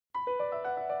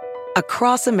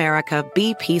Across America,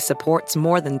 BP supports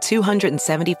more than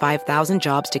 275,000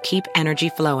 jobs to keep energy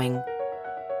flowing.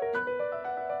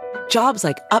 Jobs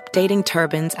like updating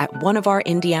turbines at one of our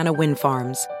Indiana wind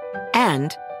farms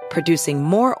and producing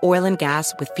more oil and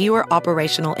gas with fewer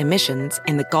operational emissions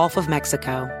in the Gulf of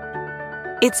Mexico.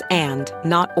 It's and,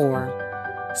 not or.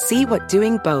 See what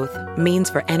doing both means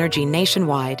for energy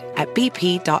nationwide at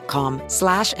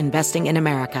bp.com/investing in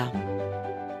America.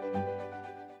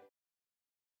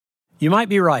 You might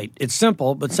be right. It's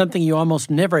simple, but something you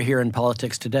almost never hear in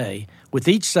politics today, with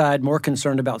each side more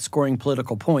concerned about scoring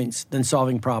political points than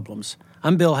solving problems.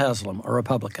 I'm Bill Haslam, a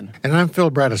Republican. And I'm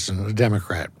Phil Bredesen, a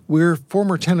Democrat. We're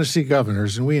former Tennessee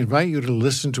governors, and we invite you to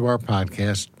listen to our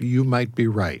podcast, You Might Be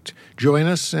Right. Join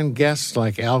us and guests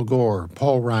like Al Gore,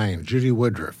 Paul Ryan, Judy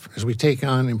Woodruff, as we take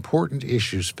on important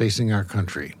issues facing our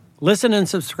country. Listen and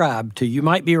subscribe to You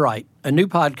Might Be Right, a new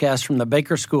podcast from the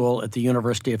Baker School at the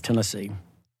University of Tennessee.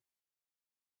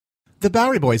 The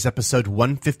Bowery Boys, episode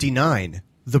 159,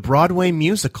 the Broadway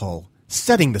musical,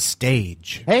 setting the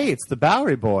stage. Hey, it's the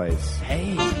Bowery Boys.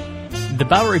 Hey. The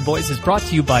Bowery Boys is brought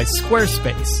to you by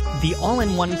Squarespace, the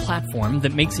all-in-one platform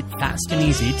that makes it fast and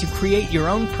easy to create your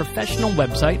own professional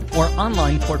website or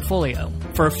online portfolio.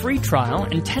 For a free trial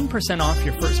and 10% off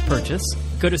your first purchase,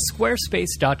 go to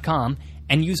squarespace.com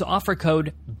and use offer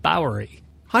code BOWERY.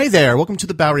 Hi there, welcome to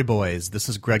the Bowery Boys. This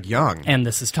is Greg Young. And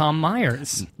this is Tom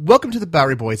Myers. Welcome to the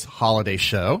Bowery Boys holiday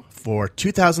show for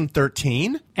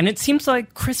 2013. And it seems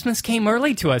like Christmas came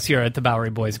early to us here at the Bowery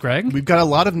Boys, Greg. We've got a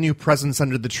lot of new presents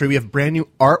under the tree. We have brand new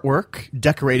artwork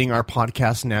decorating our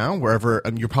podcast now, wherever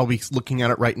you're probably looking at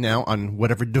it right now on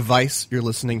whatever device you're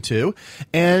listening to.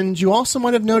 And you also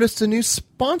might have noticed a new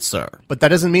sponsor. But that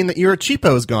doesn't mean that Euro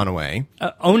Cheapo has gone away.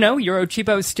 Oh no, Euro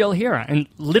Cheapo is still here. And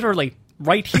literally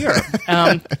right here.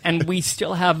 And we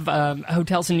still have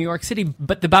hotels in New York City,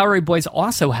 but the Bowery Boys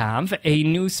also have a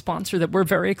new sponsor that we're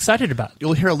very excited about.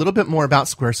 You'll hear a little bit more about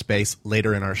Squarespace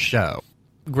later in our show.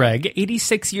 Greg,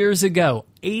 86 years ago,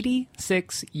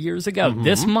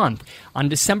 this month, on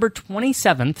December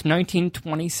 27th,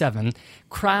 1927,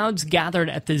 crowds gathered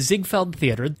at the Ziegfeld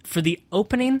Theater for the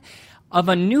opening of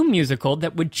a new musical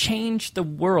that would change the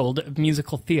world of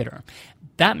musical theater.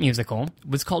 That musical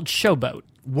was called Showboat.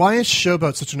 Why is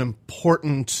Showboat such an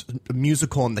important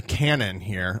musical in the canon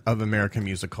here of American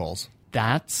musicals?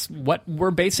 That's what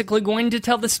we're basically going to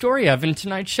tell the story of in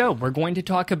tonight's show. We're going to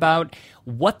talk about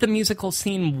what the musical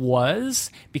scene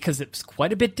was, because it was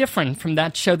quite a bit different from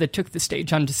that show that took the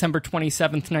stage on December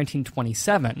 27th,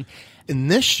 1927. In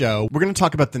this show, we're going to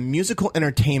talk about the musical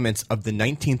entertainments of the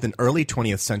 19th and early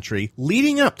 20th century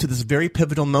leading up to this very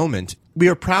pivotal moment. We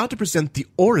are proud to present the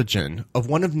origin of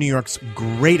one of New York's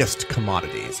greatest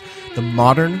commodities, the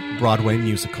modern Broadway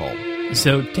musical.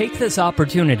 So take this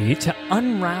opportunity to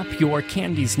unwrap your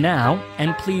candies now,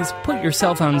 and please put your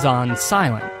cell phones on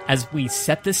silent as we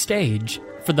set the stage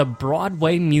for the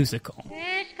Broadway musical.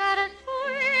 Fish gotta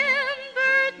swim,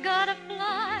 birds gotta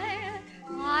fly.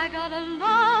 I gotta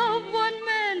love one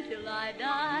man till I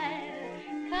die.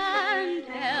 Can't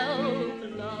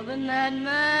help loving that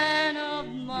man of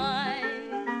mine.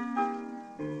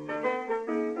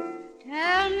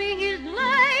 Tell me he's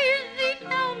lazy,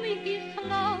 tell me he's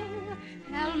slow.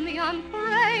 Tell me I'm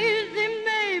crazy,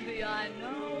 maybe I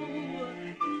know.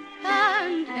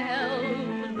 Can't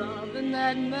help loving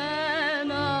that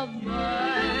man of mine.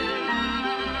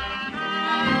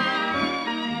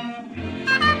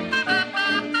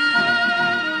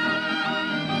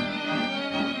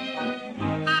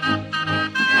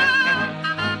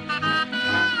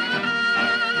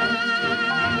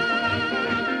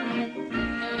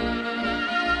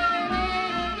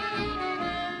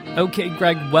 Okay,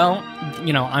 Greg, well,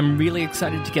 I'm really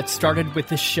excited to get started with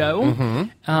the show,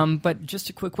 but just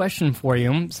a quick question for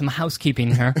you, some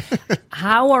housekeeping here.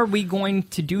 How are we going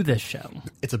to do this show?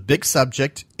 It's a big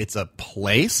subject, it's a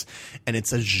place, and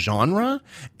it's a genre,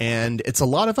 and it's a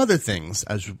lot of other things,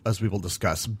 as we will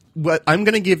discuss. But I'm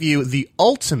going to give you the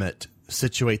ultimate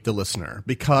situate the listener,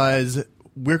 because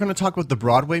we're going to talk about the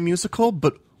Broadway musical,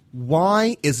 but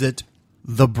why is it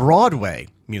the Broadway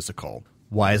musical?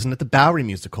 Why isn't it the Bowery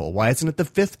musical? Why isn't it the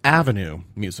Fifth Avenue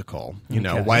musical?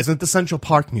 Why isn't it the Central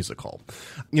Park musical?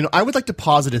 I would like to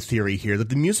posit a theory here that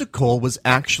the musical was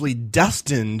actually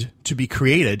destined to be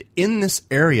created in this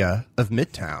area of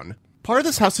Midtown. Part of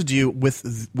this has to do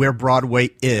with where Broadway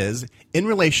is in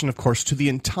relation, of course, to the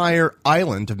entire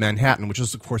island of Manhattan, which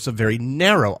is, of course, a very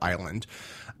narrow island.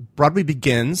 Broadway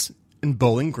begins in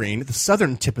Bowling Green, at the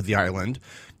southern tip of the island,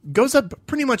 goes up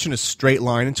pretty much in a straight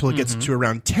line until it gets to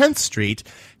around 10th Street,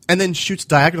 and then shoots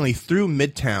diagonally through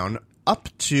Midtown up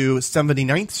to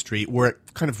 79th Street, where it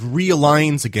kind of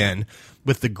realigns again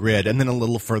with the grid, and then a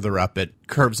little further up it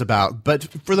curves about. But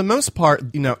for the most part,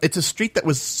 it's a street that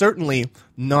was certainly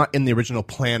not in the original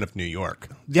plan of New York.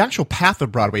 The actual path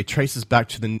of Broadway traces back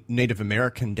to the Native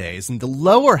American days, and the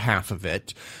lower half of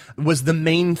it was the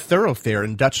main thoroughfare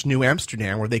in Dutch New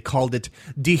Amsterdam, where they called it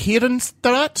De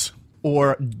Herenstraat,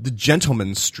 or the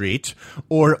Gentleman's Street,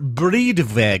 or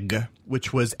Breedweg,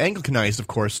 which was Anglicanized, of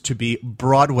course, to be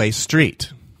Broadway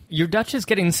Street. Your Dutch is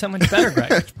getting so much better,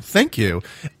 Greg. Thank you.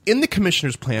 In the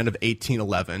Commissioner's Plan of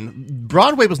 1811,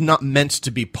 Broadway was not meant to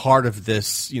be part of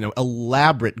this,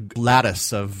 elaborate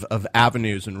lattice of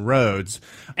avenues and roads.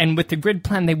 And with the grid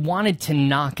plan, they wanted to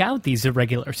knock out these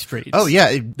irregular streets. Oh,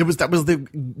 yeah. That was the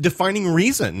defining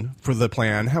reason for the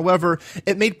plan. However,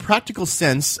 it made practical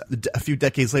sense a few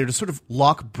decades later to sort of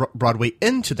lock Broadway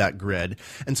into that grid.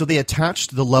 And so they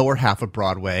attached the lower half of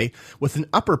Broadway with an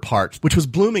upper part, which was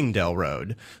Bloomingdale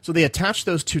Road. So they attached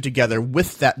those two together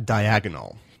with that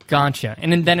diagonal. Gotcha.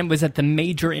 And then it was at the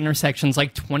major intersections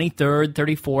like 23rd,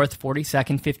 34th,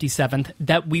 42nd, 57th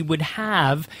that we would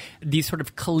have these sort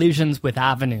of collisions with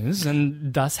avenues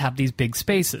and thus have these big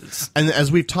spaces. And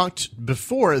as we've talked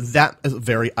before, that is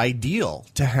very ideal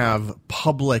to have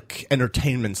public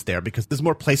entertainments there because there's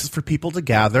more places for people to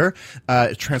gather.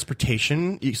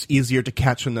 Transportation is easier to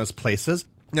catch in those places.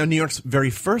 Now, New York's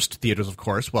very first theaters, of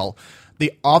course,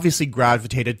 they obviously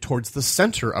gravitated towards the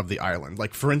center of the island.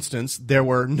 Like, for instance, there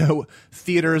were no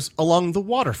theaters along the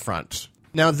waterfront.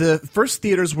 Now, the first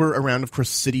theaters were around, of course,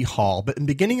 City Hall, but in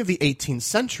the beginning of the 18th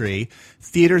century,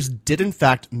 theaters did in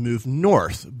fact move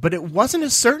north. But it wasn't a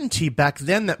certainty back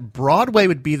then that Broadway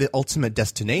would be the ultimate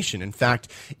destination. In fact,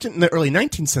 in the early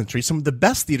 19th century, some of the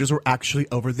best theaters were actually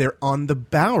over there on the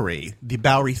Bowery. The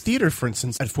Bowery Theater, for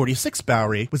instance, at 46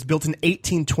 Bowery, was built in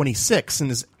 1826 and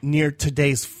is near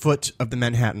today's foot of the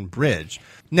Manhattan Bridge.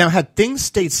 Now, had things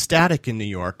stayed static in New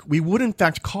York, we would in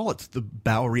fact call it the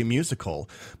Bowery Musical.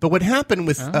 But what happened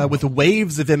with the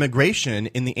waves of immigration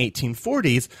in the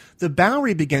 1840s, the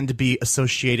Bowery began to be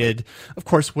associated, of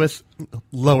course, with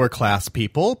lower class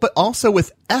people, but also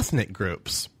with ethnic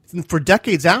groups. And for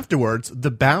decades afterwards,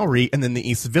 the Bowery and then the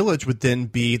East Village would then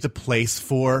be the place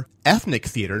for ethnic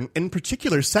theater. In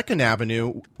particular, Second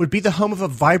Avenue would be the home of a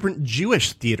vibrant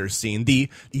Jewish theater scene. The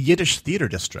Yiddish Theater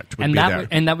District would be there.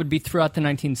 And that would be throughout the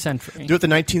 19th century. Throughout the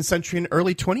 19th century and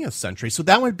early 20th century. So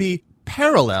that would be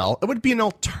parallel. It would be an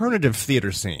alternative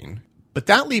theater scene. But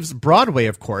that leaves Broadway,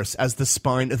 of course, as the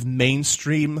spine of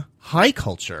mainstream high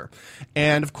culture.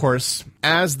 And, of course,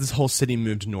 as this whole city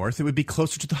moved north, it would be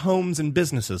closer to the homes and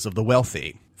businesses of the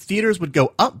wealthy. Theaters would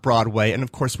go up Broadway and,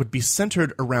 of course, would be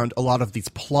centered around a lot of these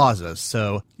plazas,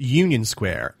 so Union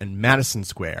Square and Madison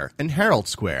Square and Herald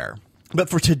Square. But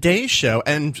for today's show,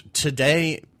 and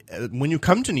today, when you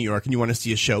come to New York and you want to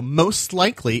see a show, most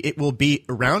likely it will be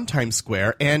around Times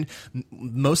Square and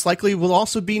most likely will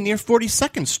also be near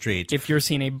 42nd Street. If you're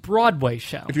seeing a Broadway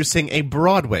show. If you're seeing a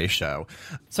Broadway show.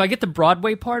 So I get the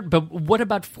Broadway part, but what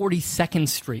about 42nd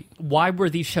Street? Why were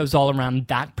these shows all around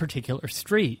that particular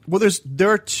street? Well, there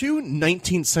are two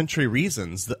 19th century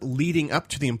reasons that leading up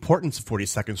to the importance of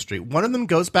 42nd Street. One of them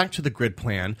goes back to the grid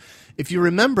plan. If you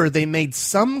remember, they made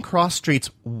some cross streets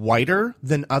wider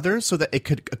than others so that it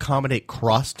could accommodate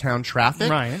cross-town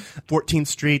traffic. Right. 14th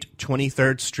Street,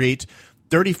 23rd Street,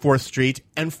 34th Street,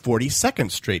 and 42nd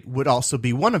Street would also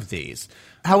be one of these.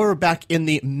 However, back in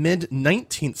the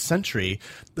mid-19th century,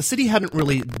 the city hadn't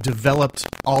really developed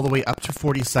all the way up to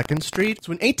 42nd Street.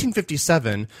 So in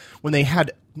 1857, when they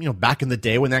had, back in the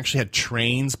day when they actually had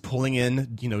trains pulling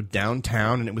in,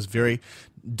 downtown, and it was very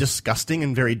disgusting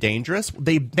and very dangerous,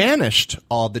 they banished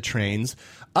all the trains.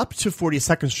 Up to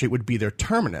 42nd Street would be their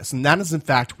terminus, and that is in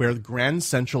fact where the Grand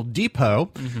Central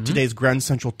Depot, today's Grand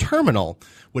Central Terminal,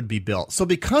 would be built. So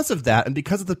because of that, and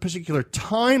because of the particular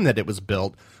time that it was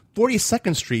built,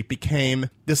 42nd Street became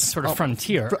this sort of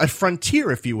frontier. A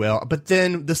frontier, if you will. But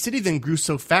then the city then grew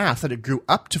so fast that it grew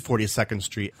up to 42nd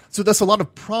Street. So thus a lot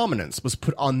of prominence was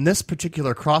put on this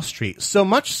particular cross street, so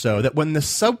much so that when the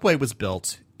subway was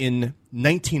built in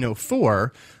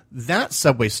 1904, that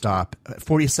subway stop at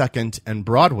 42nd and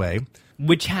Broadway,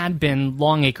 which had been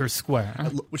Longacre Square.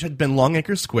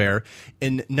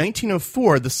 In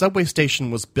 1904, the subway station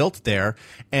was built there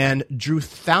and drew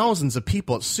thousands of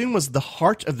people. It soon was the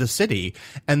heart of the city.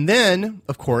 And then,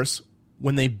 of course,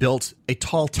 when they built a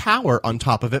tall tower on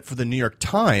top of it for the New York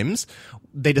Times,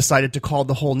 they decided to call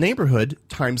the whole neighborhood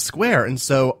Times Square. And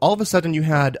so all of a sudden you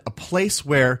had a place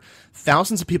where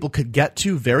thousands of people could get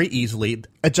to very easily,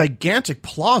 a gigantic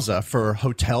plaza for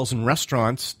hotels and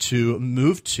restaurants to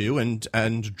move to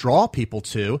and draw people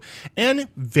to, and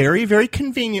very, very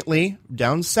conveniently,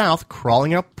 down south,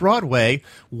 crawling up Broadway,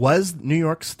 was New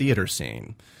York's theater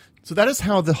scene. So that is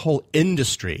how the whole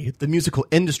industry, the musical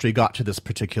industry, got to this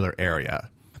particular area.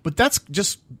 But that's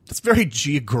very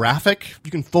geographic.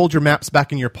 You can fold your maps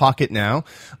back in your pocket now.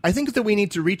 I think that we need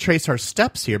to retrace our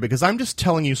steps here, because I'm just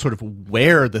telling you sort of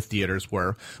where the theaters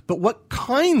were, but what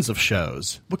kinds of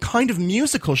shows, what kind of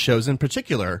musical shows in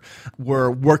particular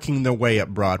were working their way up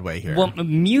Broadway here? Well,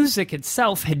 music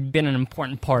itself had been an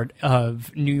important part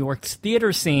of New York's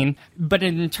theater scene, but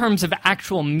in terms of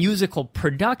actual musical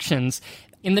productions,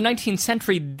 in the 19th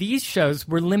century, these shows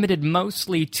were limited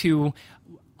mostly to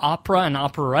opera and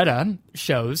operetta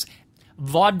shows,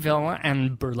 vaudeville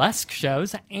and burlesque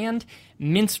shows, and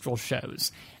minstrel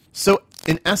shows. So,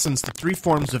 in essence, the three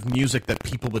forms of music that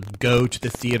people would go to the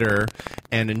theater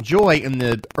and enjoy in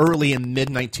the early and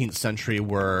mid-19th century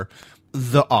were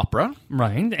the opera.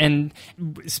 Right, and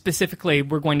specifically,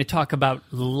 we're going to talk about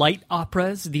light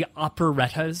operas, the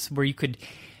operettas, where you could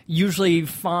usually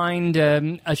find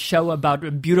a show about a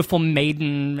beautiful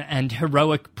maiden and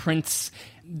heroic prince.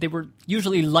 They were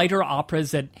usually lighter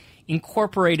operas that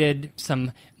incorporated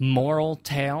some moral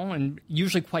tale and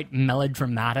usually quite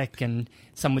melodramatic and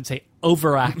some would say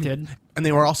overacted. And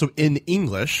they were also in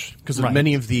English, because Right.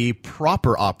 many of the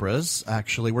proper operas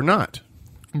actually were not.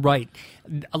 Right.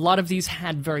 A lot of these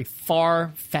had very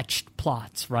far-fetched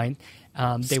plots, right?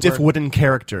 They Stiff were, wooden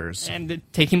characters. and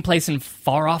taking place in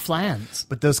far-off lands.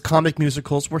 But those comic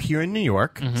musicals were here in New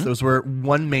York. So those were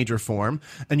one major form.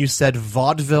 And you said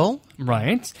vaudeville.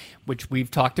 Right, which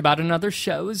we've talked about in other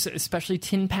shows, especially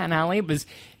Tin Pan Alley. It was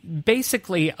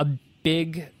basically a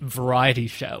big variety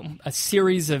show, a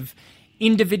series of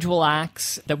individual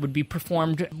acts that would be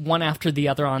performed one after the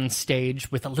other on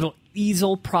stage with a little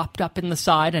easel propped up in the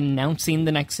side announcing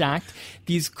the next act.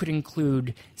 These could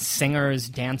include singers,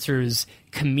 dancers,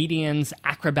 comedians,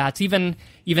 acrobats, even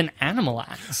animal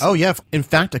acts. Oh, yeah. In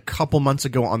fact, a couple months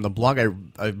ago on the blog,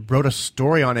 I wrote a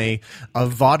story on a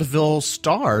vaudeville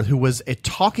star who was a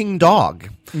talking dog.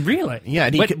 Really? Yeah.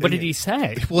 And What did he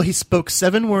say? Well, he spoke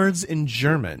 7 words in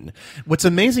German. What's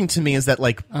amazing to me is that,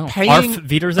 like, Auf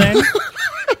Wiedersehen?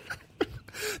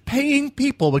 paying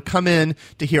people would come in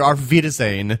to hear Auf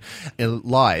Wiedersehen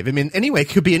live. I mean, anyway, it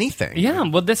could be anything. Yeah,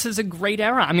 well, this is a great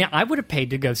era. I mean, I would have paid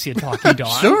to go see a talking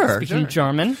dog. Sure, speaking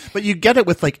German. But you get it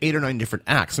with like 8 or 9 different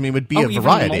acts. I mean, it would be a Even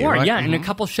variety, more, right? yeah, and a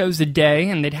couple shows a day,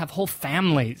 and they'd have whole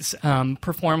families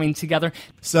performing together.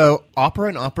 So, opera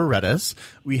and operettas,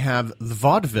 we have the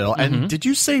vaudeville, and did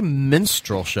you say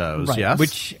minstrel shows? Right, Yes?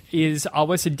 which is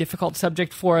always a difficult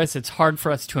subject for us. It's hard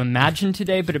for us to imagine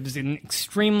today, but it was an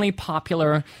extremely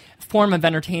popular form of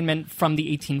entertainment from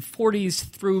the 1840s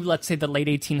through, let's say, the late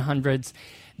 1800s.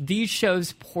 These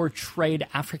shows portrayed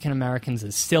African Americans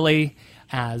as silly,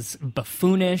 as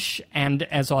buffoonish, and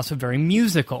as also very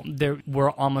musical. There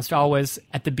were almost always,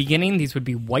 at the beginning, these would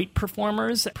be white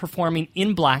performers performing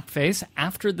in blackface.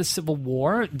 After the Civil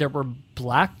War, there were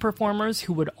black performers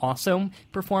who would also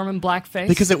perform in blackface.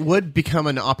 Because it would become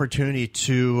an opportunity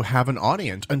to have an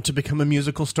audience and to become a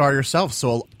musical star yourself.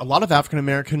 So a lot of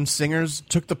African-American singers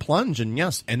took the plunge and,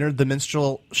 yes, entered the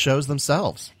minstrel shows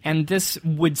themselves. And this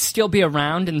would still be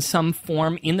around in some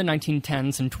form in the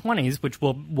 1910s and 20s, which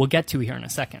we'll get to here in a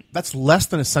second. That's less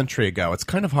than a century ago. It's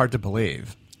kind of hard to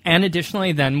believe. And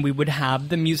additionally, then, we would have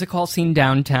the music hall scene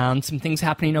downtown, some things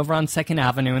happening over on 2nd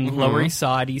Avenue in the Lower East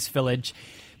Side, East Village.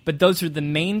 But those are the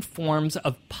main forms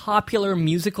of popular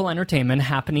musical entertainment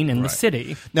happening in the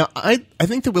city. Now, I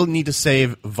think that we'll need to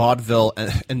save vaudeville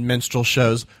and minstrel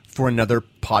shows for another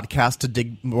podcast to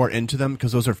dig more into them,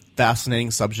 because those are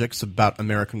fascinating subjects about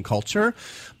American culture.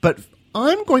 But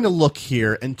I'm going to look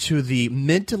here into the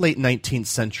mid to late 19th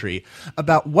century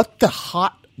about what the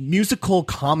hot musical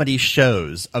comedy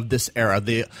shows of this era,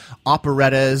 the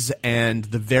operettas and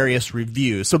the various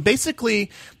revues. So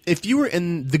basically, if you were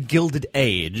in the Gilded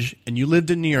Age and you lived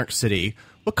in New York City,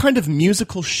 what kind of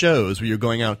musical shows were you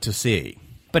going out to see?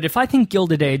 But if I think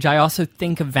Gilded Age, I also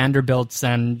think of Vanderbilts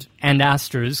and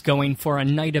Astors going for a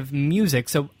night of music.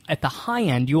 So at the high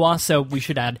end, we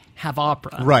should add, have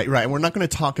opera. Right. And we're not going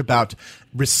to talk about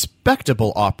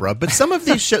respectable opera, but some of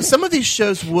these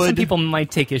shows would. Some people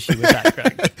might take issue with that,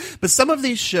 Greg. But some of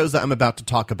these shows that I'm about to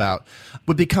talk about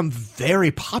would become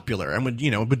very popular and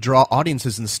would draw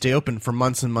audiences and stay open for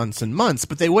months and months and months,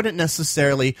 but they wouldn't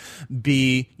necessarily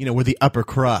be, where the upper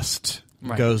crust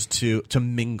goes to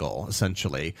mingle,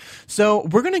 essentially. So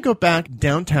we're going to go back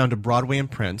downtown to Broadway and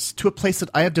Prince, to a place that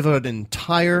I have devoted an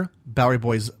entire Bowery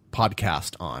Boys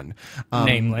podcast on.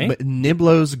 Namely?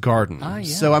 Niblo's Garden.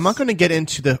 Yes. So I'm not going to get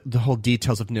into the whole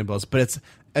details of Niblo's, but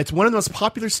it's one of the most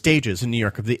popular stages in New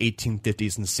York of the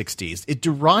 1850s and 60s. It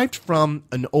derived from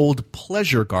an old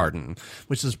pleasure garden,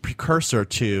 which is a precursor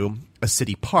to a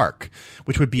city park,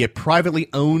 which would be a privately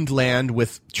owned land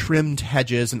with trimmed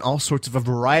hedges and all sorts of a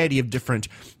variety of different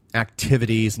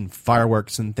activities and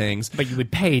fireworks and things. But you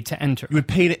would pay to enter. You would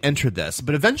pay to enter this.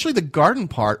 But eventually the garden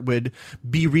part would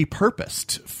be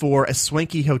repurposed for a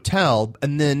swanky hotel,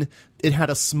 and then it had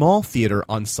a small theater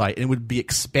on site, and it would be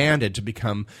expanded to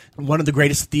become one of the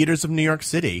greatest theaters of New York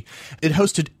City. It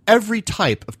hosted every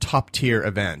type of top-tier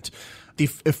event. The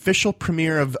official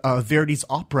premiere of Verdi's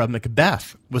opera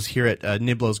Macbeth was here at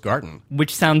Niblo's Garden.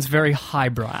 Which sounds very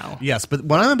highbrow. Yes, but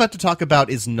what I'm about to talk about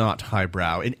is not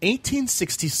highbrow. In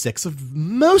 1866, a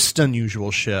most unusual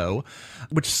show,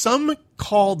 which some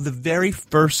called the very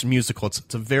first musical,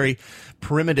 it's a very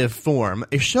primitive form,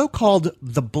 a show called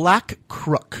The Black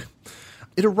Crook.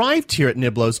 It arrived here at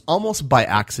Niblo's almost by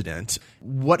accident.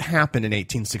 What happened in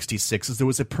 1866 is there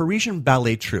was a Parisian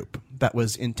ballet troupe that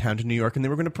was in town to New York, and they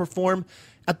were going to perform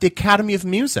at the Academy of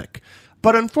Music.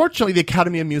 But unfortunately, the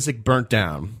Academy of Music burnt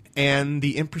down, and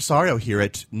the impresario here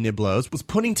at Niblo's was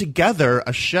putting together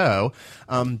a show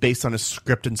based on a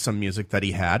script and some music that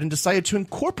he had, and decided to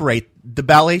incorporate the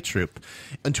ballet troupe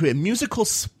into a musical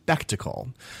spectacle.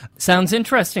 Sounds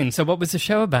interesting. So what was the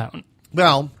show about?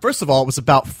 Well, first of all, it was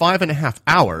about 5.5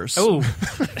 hours. Oh.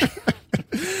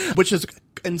 Which is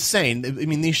insane. I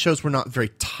mean, these shows were not very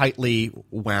tightly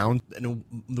wound in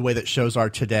the way that shows are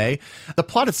today. The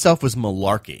plot itself was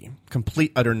malarkey,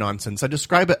 complete utter nonsense. I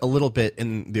describe it a little bit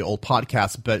in the old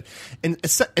podcast, but in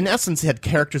essence, it had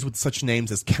characters with such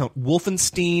names as Count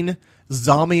Wolfenstein,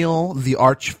 Zamiel, the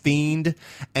Archfiend,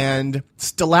 and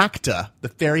Stalacta, the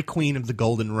fairy queen of the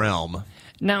Golden Realm.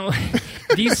 Now,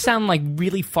 these sound like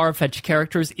really far-fetched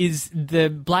characters. Is the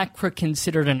Black Crook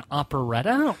considered an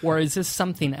operetta, or is this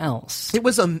something else? It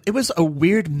was a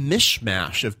weird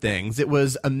mishmash of things. It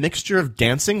was a mixture of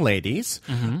dancing ladies,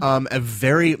 a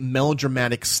very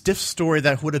melodramatic, stiff story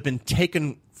that would have been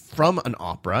taken from an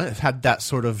opera. It had that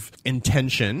sort of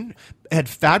intention. It had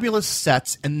fabulous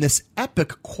sets and this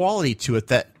epic quality to it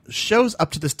that shows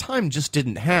up to this time just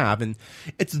didn't have. And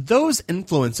it's those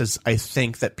influences, I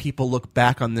think, that people look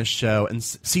back on this show and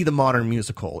see the modern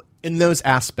musical in those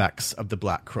aspects of the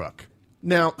Black Crook.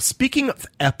 Now, speaking of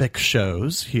epic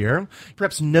shows here,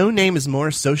 perhaps no name is more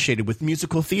associated with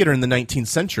musical theater in the 19th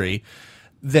century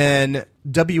than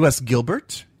W.S.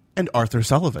 Gilbert and Arthur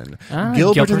Sullivan.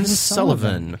 Gilbert and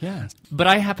Sullivan. Yes. But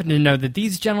I happen to know that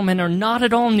these gentlemen are not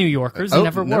at all New Yorkers and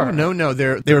never were. No.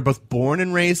 They were both born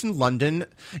and raised in London.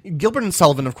 Gilbert and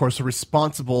Sullivan, of course, are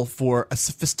responsible for a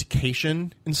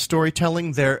sophistication in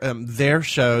storytelling. Their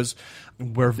shows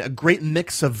were a great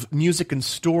mix of music and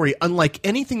story, unlike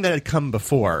anything that had come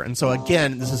before. And so,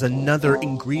 again, this is another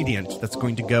ingredient that's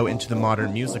going to go into the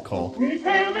modern musical. We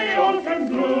sail the ocean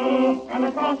blue, and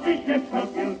across the ships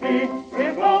of beauty,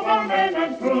 with over men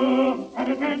and crew,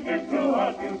 and adventure through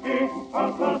our beauty.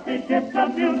 Across the ships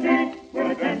of beauty,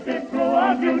 with adventure through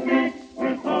our beauty,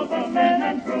 with over men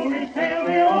and crew, we sail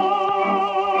the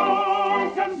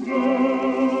ocean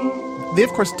blue. They,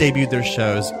 of course, debuted their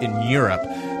shows in Europe,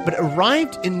 but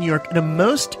arrived in New York in a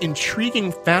most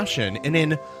intriguing fashion and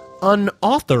in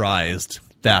unauthorized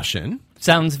fashion.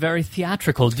 Sounds very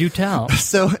theatrical. Do tell.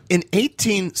 So in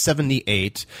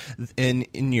 1878,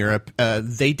 in Europe,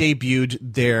 they debuted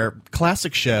their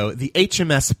classic show, the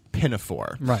HMS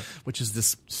Pinafore, right, which is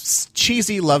this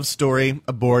cheesy love story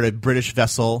aboard a British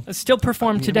vessel. It's still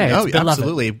performed today. Oh, it's beloved.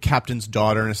 Absolutely. Captain's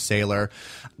daughter and a sailor.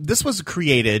 This was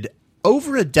created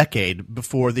over a decade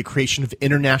before the creation of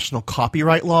international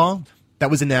copyright law that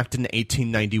was enacted in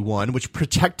 1891, which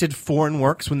protected foreign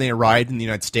works when they arrived in the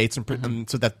United States, and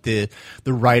so that the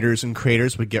writers and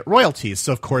creators would get royalties.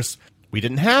 So, of course, we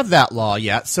didn't have that law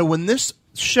yet. So when this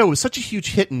show was such a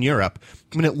huge hit in Europe,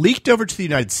 when it leaked over to the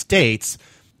United States,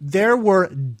 there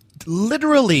were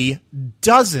literally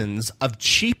dozens of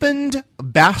cheapened,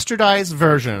 bastardized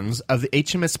versions of the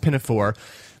HMS Pinafore,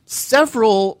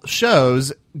 several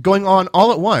shows going on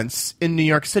all at once in New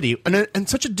York City, and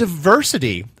such a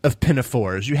diversity of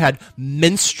pinafores. You had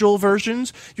minstrel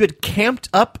versions, you had camped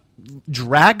up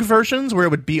drag versions where it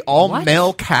would be all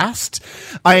male cast.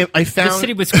 I found the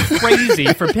city was crazy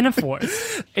for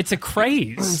pinafores. It's a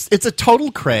craze. It's a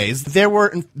total craze. There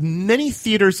were many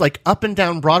theaters like up and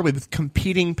down Broadway with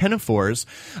competing pinafores.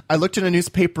 I looked in a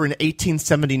newspaper in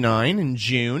 1879 in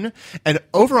June, and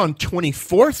over on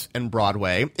 24th and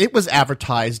Broadway, it was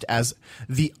advertised as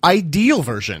the ideal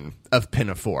version of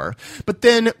pinafore. But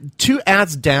then 2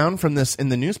 ads down from this in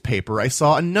the newspaper, I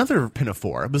saw another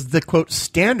pinafore. It was the, quote,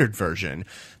 standard version,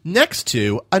 next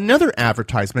to another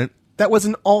advertisement that was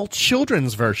an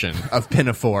all-children's version of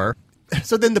pinafore.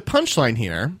 So then the punchline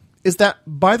here is that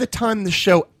by the time the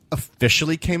show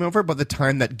officially came over, by the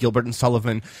time that Gilbert and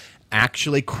Sullivan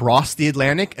actually crossed the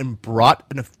Atlantic and brought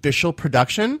an official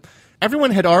production,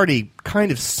 everyone had already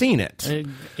kind of seen it.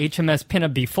 HMS Pinna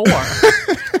before.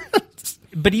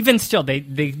 But even still, they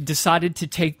decided to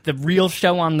take the real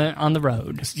show on the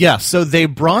road. Yeah, so they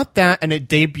brought that, and it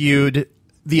debuted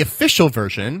the official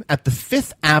version at the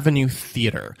Fifth Avenue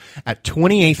Theater at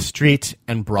 28th Street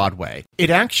and Broadway. It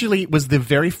actually was the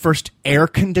very first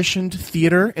air-conditioned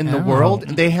theater in the world.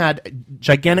 They had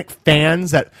gigantic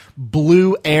fans that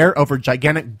blew air over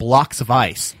gigantic blocks of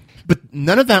ice. But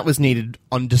none of that was needed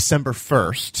on December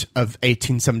 1st of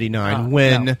 1879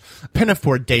 when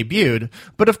Pinafore debuted.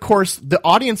 But of course, no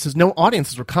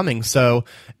audiences were coming, so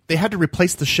they had to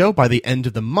replace the show by the end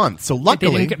of the month. So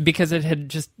luckily, because it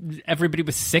had everybody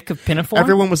was sick of Pinafore?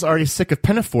 Everyone was already sick of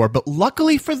Pinafore, but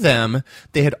luckily for them,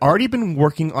 they had already been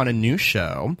working on a new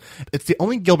show. It's the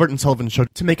only Gilbert and Sullivan show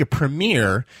to make a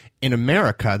premiere in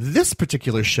America. This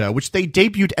particular show, which they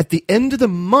debuted at the end of the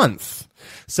month.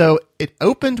 So it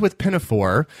opened with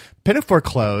Pinafore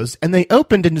closed, and they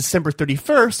opened in December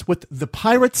 31st with The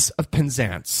Pirates of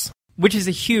Penzance. Which is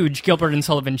a huge Gilbert and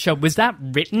Sullivan show. Was that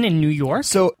written in New York?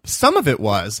 So some of it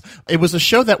was. It was a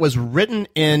show that was written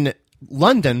in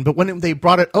London, but when they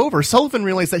brought it over, Sullivan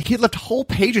realized that he had left whole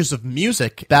pages of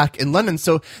music back in London,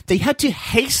 so they had to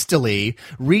hastily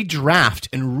redraft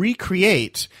and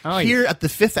recreate here at the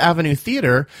Fifth Avenue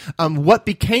Theater what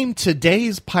became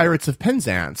today's Pirates of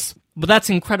Penzance. Well, that's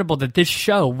incredible that this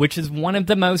show, which is one of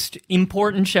the most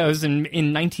important shows in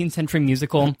 19th century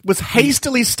musical, was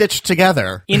hastily stitched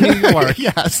together in New York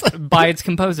yes. by its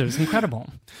composers. Incredible.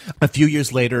 A few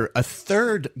years later, a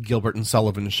third Gilbert and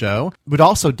Sullivan show would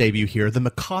also debut here, The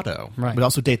Mikado. Right. Would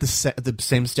also date the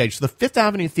same stage. So the Fifth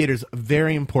Avenue Theater is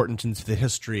very important into the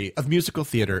history of musical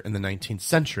theater in the 19th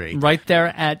century. Right there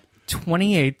at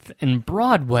 28th and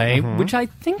Broadway, which I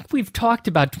think we've talked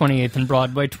about 28th and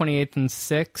Broadway, 28th and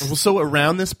 6th. Well, so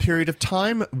around this period of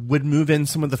time would move in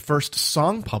some of the first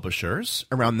song publishers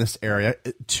around this area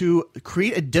to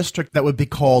create a district that would be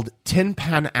called Tin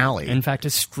Pan Alley. In fact, a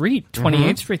street,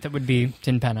 28th Street, that would be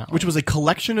Tin Pan Alley. Which was a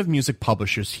collection of music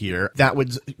publishers here that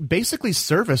would basically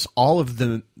service all of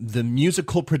the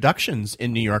musical productions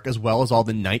in New York, as well as all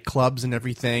the nightclubs and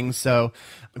everything. So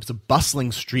it was a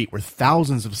bustling street where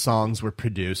thousands of songs were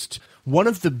produced. One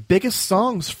of the biggest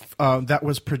songs that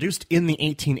was produced in the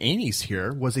 1880s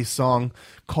here was a song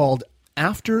called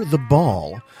After the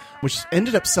Ball, which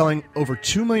ended up selling over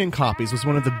 2 million copies. It was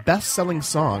one of the best-selling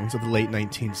songs of the late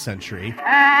 19th century.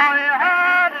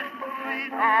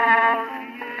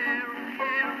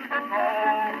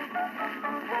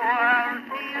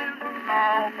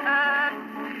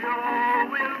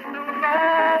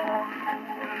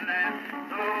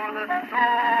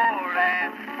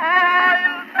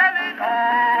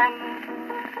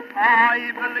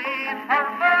 I believe her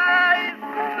life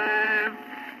lives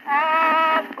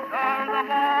after the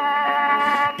ball.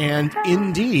 And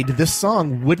indeed, this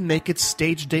song would make its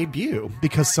stage debut,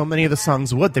 because so many of the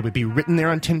songs would. They would be written there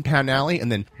on Tin Pan Alley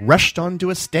and then rushed onto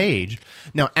a stage.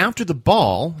 Now, After the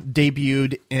Ball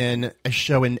debuted in a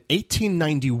show in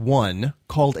 1891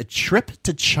 called A Trip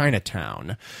to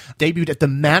Chinatown. Debuted at the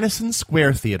Madison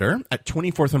Square Theater at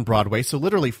 24th and Broadway, so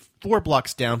literally 4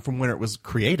 blocks down from where it was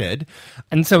created.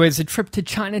 And so is A Trip to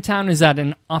Chinatown, is that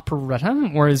an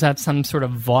operetta, or is that some sort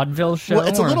of vaudeville show? Well,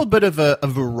 it's a little bit of a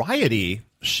variety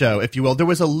show, if you will. There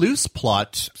was a loose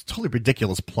plot, totally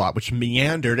ridiculous plot, which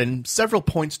meandered, and several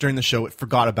points during the show it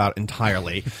forgot about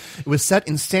entirely. It was set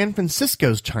in San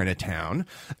Francisco's Chinatown,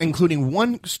 including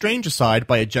one strange aside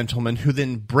by a gentleman who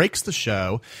then breaks the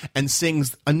show and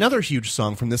sings another huge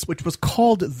song from this, which was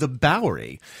called The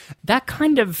Bowery. That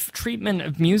kind of treatment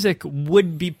of music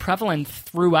would be prevalent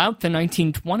throughout the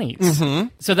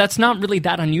 1920s. So that's not really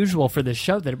that unusual for this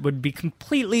show, that it would be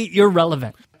completely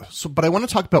irrelevant. But I want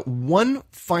to talk about one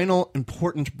final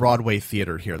important Broadway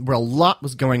theater here, where a lot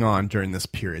was going on during this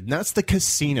period, and that's the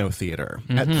Casino Theater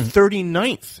at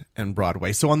 39th and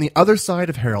Broadway. So on the other side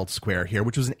of Herald Square here,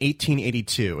 which was in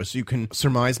 1882. As you can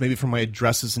surmise maybe from my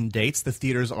addresses and dates, the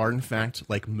theaters are in fact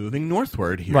like moving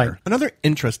northward here. Right. Another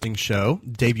interesting show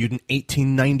debuted in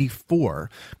 1894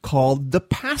 called The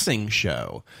Passing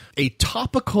Show, a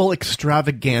topical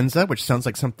extravaganza, which sounds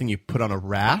like something you put on a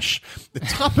rash. The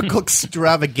topical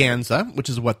extravaganza, which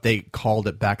is what they called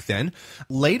it back then.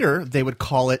 Later, they would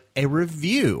call it a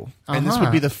review. And this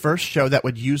would be the first show that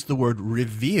would use the word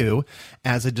review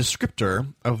as a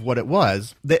descriptor of what it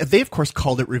was. They of course,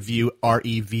 called it review,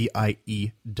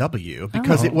 R-E-V-I-E-W,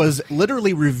 because it was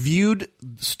literally reviewed.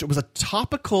 It was a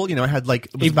topical, it had like...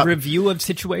 It was a review of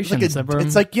situations that were in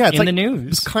the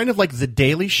news. It's kind of like The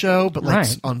Daily Show, but like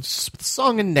on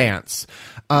song and dance.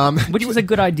 Which is a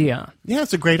good idea. Yeah,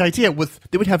 it's a great idea.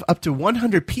 They would have up to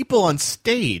 100 people on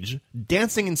stage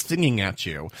dancing and singing at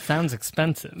you. Sounds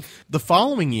expensive. The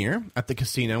following year, at the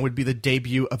Casino, would be the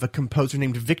debut of a composer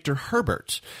named Victor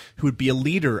Herbert, who would be a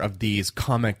leader of these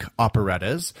comic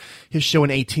operettas. His show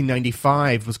in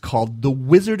 1895 was called The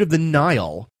Wizard of the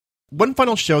Nile. One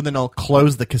final show, then I'll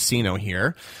close the Casino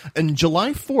here. On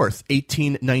July 4th,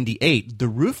 1898, the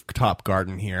Rooftop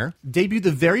Garden here debuted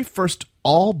the very first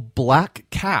all-black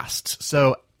cast.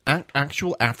 So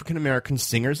actual African-American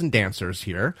singers and dancers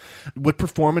here would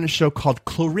perform in a show called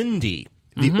Clorinda,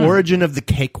 The Origin of the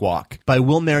Cakewalk by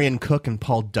Will Marion Cook and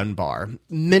Paul Dunbar.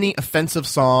 Many offensive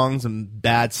songs and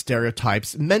bad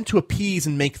stereotypes meant to appease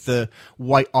and make the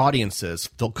white audiences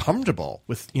feel comfortable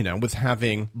with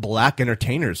having black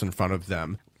entertainers in front of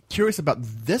them. Curious about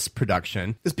this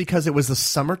production is because it was the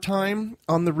summertime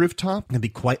on the rooftop. It'd be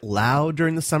quite loud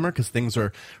during the summer because things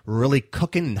are really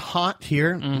cooking and hot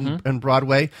here in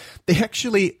Broadway. They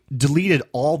actually deleted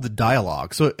all the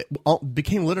dialogue, so it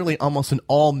became literally almost an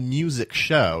all-music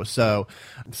show. So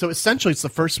essentially, it's the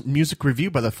first music review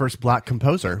by the first black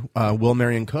composer, Will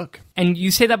Marion Cook. And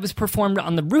you say that was performed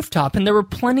on the rooftop, and there were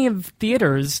plenty of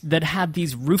theaters that had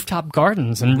these rooftop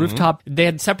gardens and they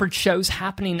had separate shows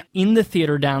happening in the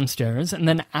theater downstairs, and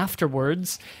then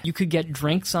afterwards you could get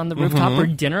drinks on the rooftop or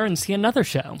dinner and see another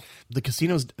show. The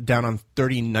Casino's down on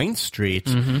 39th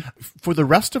Street. For the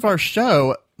rest of our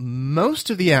show, most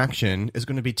of the action is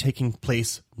going to be taking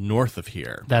place north of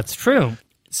here. That's true.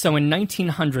 So in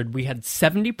 1900, we had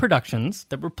 70 productions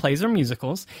that were plays or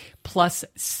musicals, plus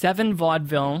 7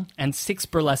 vaudeville and 6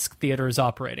 burlesque theaters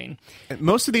operating. And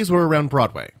most of these were around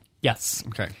Broadway. Yes.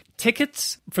 Okay.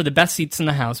 Tickets for the best seats in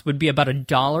the house would be about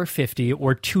 $1.50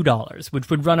 or $2, which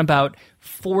would run about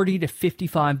 $40 to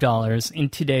 $55 in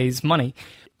today's money.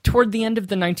 Toward the end of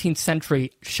the 19th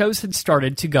century, shows had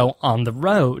started to go on the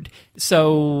road.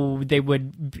 So they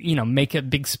would, make a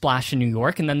big splash in New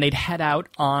York, and then they'd head out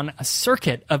on a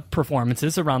circuit of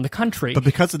performances around the country. But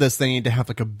because of this, they need to have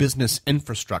like a business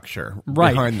infrastructure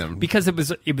behind them. Because it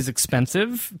was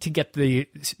expensive to get the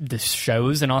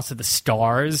shows and also the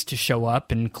stars to show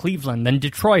up in Cleveland and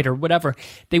Detroit or whatever.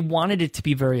 They wanted it to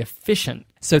be very efficient.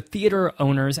 So theater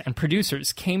owners and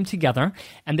producers came together,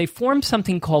 and they formed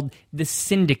something called the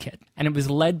Syndicate, and it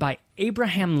was led by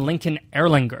Abraham Lincoln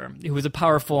Erlanger, who was a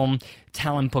powerful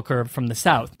talent booker from the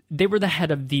South. They were the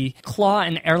head of the Claw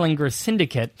and Erlanger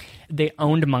Syndicate. They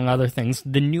owned, among other things,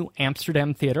 the New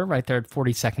Amsterdam Theater right there at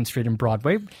 42nd Street and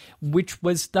Broadway, which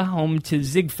was the home to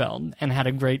Ziegfeld and had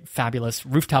a great, fabulous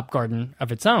rooftop garden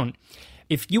of its own.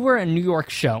 If you were a New York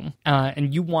show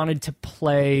and you wanted to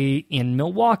play in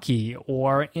Milwaukee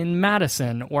or in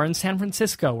Madison or in San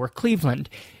Francisco or Cleveland,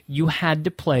 you had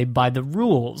to play by the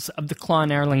rules of the Claw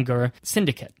and Erlanger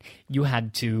Syndicate. You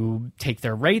had to take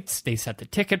their rates, they set the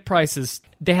ticket prices,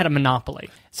 they had a monopoly.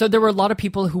 So there were a lot of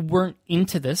people who weren't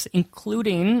into this,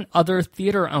 including other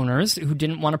theater owners who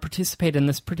didn't want to participate in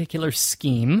this particular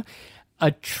scheme. A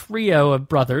trio of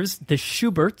brothers, the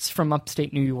Schuberts from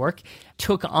upstate New York,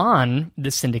 took on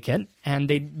the syndicate, and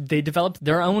they developed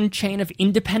their own chain of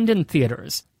independent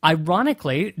theaters.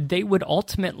 Ironically, they would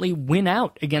ultimately win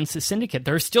out against the syndicate.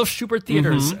 There are still Schubert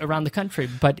theaters around the country,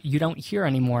 but you don't hear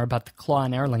anymore about the Claw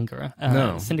and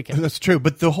Erlanger syndicate. That's true,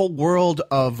 but the whole world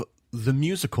of the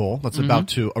musical that's about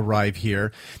to arrive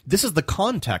here, this is the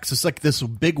context. It's like this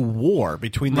big war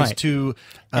between these two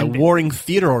warring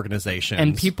theater organizations.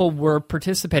 And people were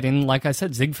participating. Like I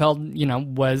said, Ziegfeld,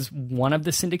 was one of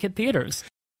the syndicate theaters.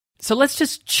 So let's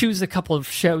just choose a couple of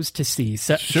shows to see,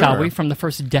 shall we, from the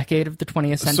first decade of the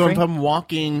 20th century? So if I'm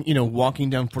walking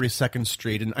down 42nd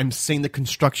Street and I'm seeing the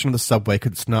construction of the subway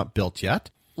because it's not built yet.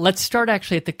 Let's start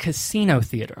actually at the Casino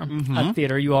Theater, a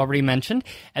theater you already mentioned,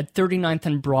 at 39th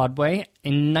and Broadway.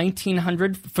 in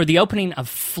 1900 for the opening of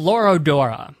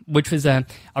Florodora, which was a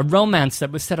romance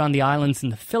that was set on the islands in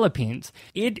the Philippines.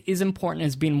 It is important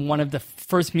as being one of the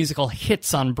first musical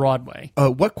hits on Broadway.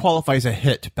 What qualifies a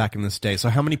hit back in this day? So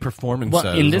how many performances?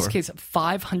 Well, in this case,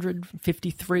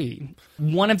 553.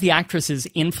 One of the actresses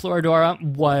in Florodora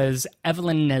was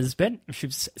Evelyn Nesbit. She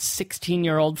was a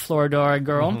 16-year-old Florodora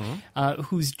girl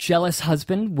whose jealous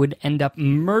husband would end up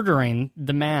murdering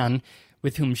the man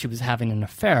with whom she was having an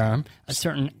affair, a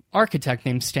certain architect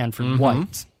named Stanford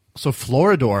White. So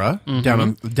Florodora,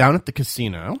 down at the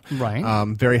casino. Right.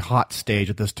 Very hot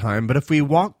stage at this time. But if we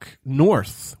walk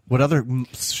north, what other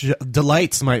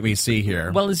delights might we see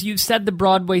here? Well, as you said, the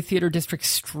Broadway Theater District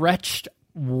stretched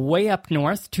way up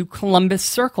north to Columbus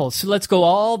Circle. So let's go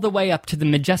all the way up to the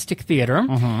Majestic Theater,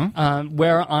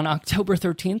 where on October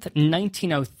 13th,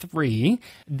 1903,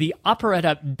 the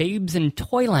operetta Babes in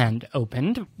Toyland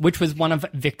opened, which was one of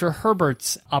Victor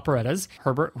Herbert's operettas.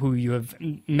 Herbert, who you have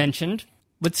mentioned.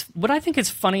 What I think is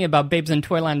funny about Babes in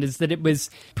Toyland is that it was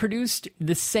produced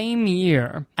the same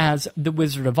year as The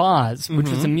Wizard of Oz, which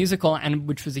was a musical and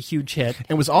which was a huge hit.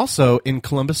 It was also in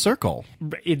Columbus Circle.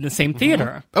 In the same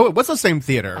theater. Oh, it was the same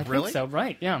theater, I really? think so,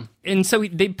 right, yeah. And so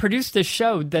they produced this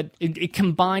show that it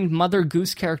combined Mother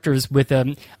Goose characters with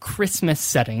a Christmas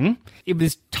setting. It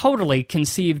was totally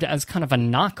conceived as kind of a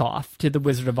knockoff to The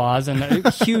Wizard of Oz and a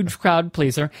huge crowd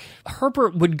pleaser.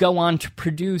 Herbert would go on to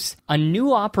produce a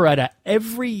new operetta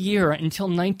every year until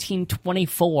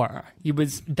 1924. He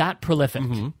was that prolific.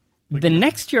 The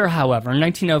next year, however,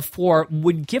 1904,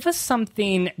 would give us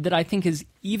something that I think is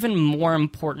even more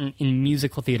important in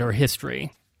musical theater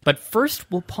history. But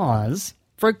first, we'll pause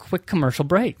for a quick commercial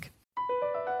break.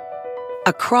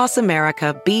 Across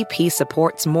America, BP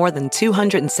supports more than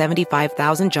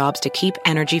 275,000 jobs to keep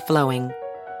energy flowing.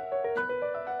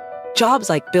 Jobs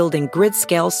like building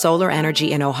grid-scale solar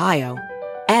energy in Ohio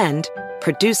and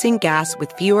producing gas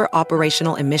with fewer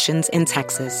operational emissions in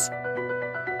Texas.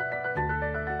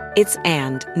 It's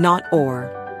and, not or.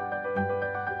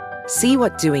 See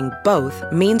what doing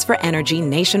both means for energy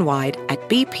nationwide at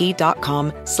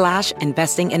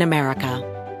bp.com/investing in America.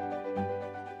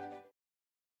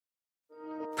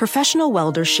 Professional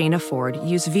welder Shayna Ford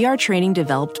used VR training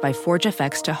developed by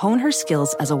ForgeFX to hone her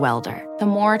skills as a welder. The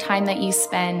more time that you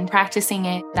spend practicing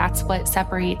it, that's what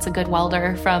separates a good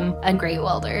welder from a great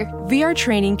welder. VR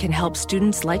training can help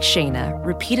students like Shayna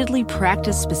repeatedly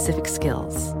practice specific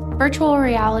skills. Virtual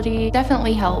reality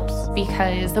definitely helps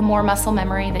because the more muscle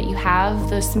memory that you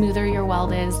have, the smoother your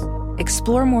weld is.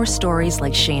 Explore more stories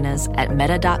like Shayna's at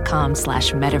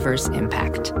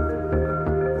meta.com/metaverseimpact.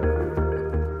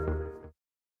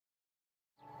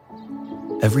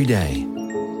 Every day,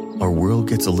 our world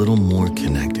gets a little more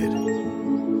connected,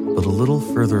 but a little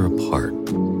further apart.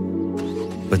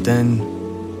 But then,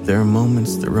 there are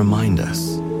moments that remind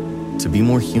us to be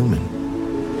more human.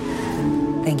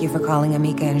 Thank you for calling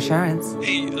Amica Insurance.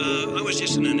 Hey, I was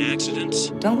just in an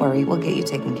accident. Don't worry, we'll get you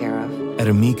taken care of. At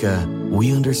Amica,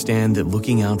 we understand that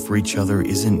looking out for each other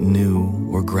isn't new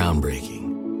or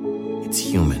groundbreaking. It's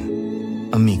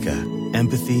human. Amica,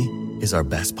 empathy is our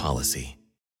best policy.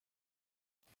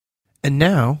 And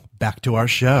now, back to our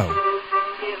show. Give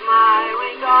my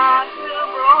regards to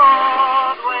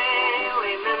Broadway.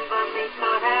 Remember me to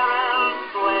Herald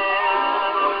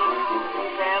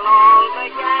Square. Tell all the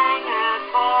gang at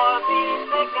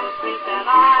 42nd Street that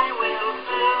I will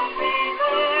soon be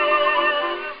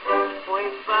there.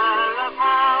 Whisper of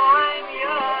how I'm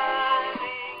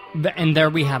yearning. And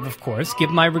there we have, of course, Give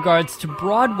My Regards to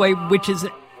Broadway, which is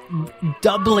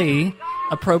doubly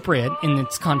appropriate in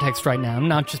its context right now,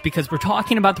 not just because we're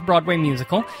talking about the Broadway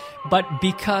musical, but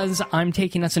because I'm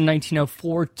taking us in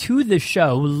 1904 to the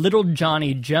show Little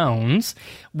Johnny Jones,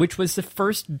 which was the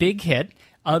first big hit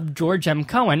of George M.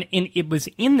 Cohan, and it was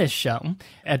in this show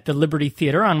at the Liberty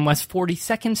Theater on West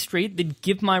 42nd Street that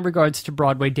Give My Regards to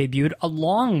Broadway debuted,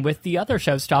 along with the other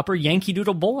showstopper, Yankee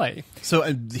Doodle Boy. So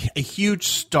a huge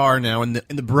star now in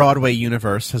the Broadway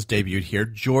universe has debuted here,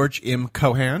 George M.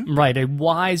 Cohan. Right, a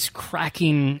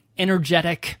wise-cracking,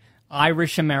 energetic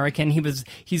Irish-American.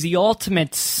 He's the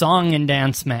ultimate song and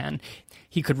dance man.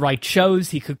 He could write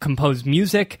shows, he could compose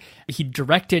music, he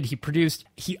directed, he produced,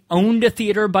 he owned a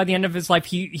theater by the end of his life.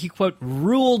 He quote,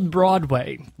 ruled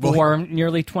Broadway for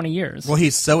nearly 20 years. Well,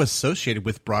 he's so associated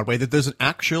with Broadway that there's an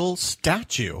actual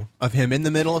statue of him in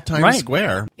the middle of Times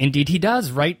Square. Indeed he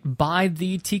does, right by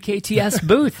the TKTS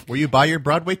booth. Where you buy your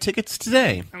Broadway tickets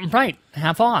today. Right,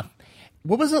 half off.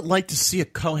 What was it like to see a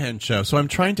Cohan show? So I'm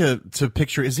trying to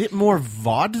picture, is it more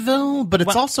vaudeville? But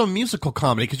it's also musical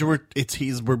comedy because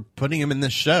we're putting him in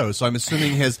this show. So I'm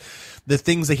assuming the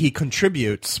things that he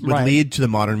contributes would lead to the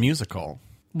modern musical.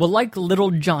 Well, like Little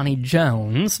Johnny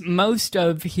Jones, most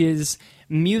of his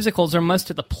musicals or most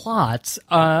of the plots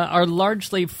are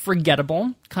largely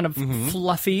forgettable, kind of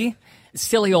fluffy,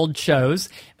 silly old shows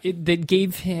that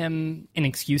gave him an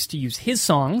excuse to use his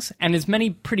songs and as many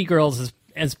pretty girls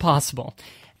as possible.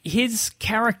 His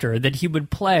character that he would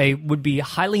play would be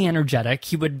highly energetic.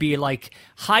 He would be like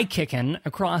high-kicking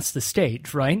across the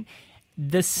stage, right?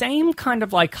 The same kind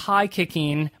of like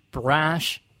high-kicking,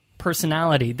 brash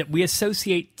personality that we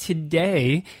associate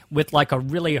today with like a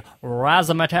really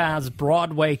razzmatazz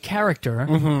Broadway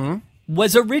character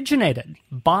was originated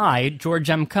by George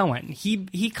M. Cohan.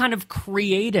 He kind of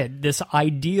created this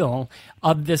ideal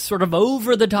of this sort of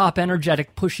over-the-top,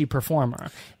 energetic, pushy performer.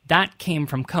 That came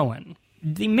from Cohan.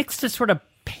 They mixed a sort of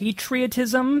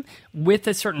patriotism with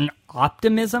a certain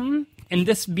optimism, and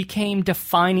this became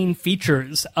defining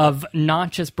features of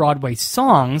not just Broadway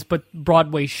songs, but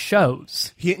Broadway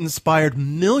shows. He inspired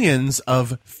millions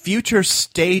of future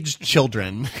stage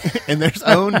children in their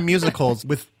own musicals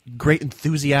with great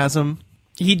enthusiasm.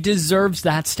 He deserves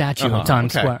that statue at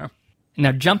Times Square.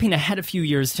 Now, jumping ahead a few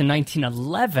years to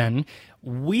 1911,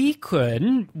 we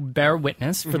could bear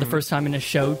witness for the first time in a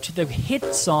show to the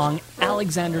hit song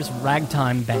Alexander's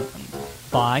Ragtime Band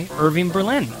by Irving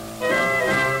Berlin.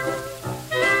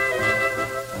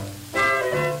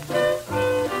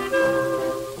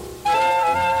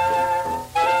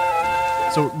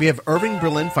 So we have Irving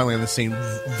Berlin finally on the scene,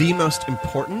 the most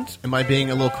important. Am I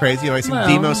being a little crazy? Am I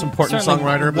saying the most important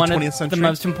songwriter of the 20th century? The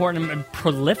most important and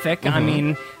prolific. I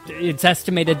mean, it's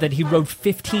estimated that he wrote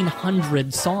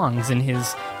 1,500 songs in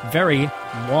his very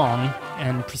long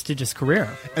and prestigious career.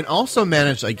 And also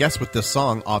managed, I guess, with this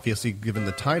song, obviously given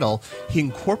the title, he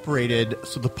incorporated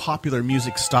the popular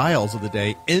music styles of the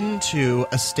day into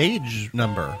a stage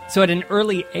number. So at an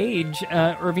early age,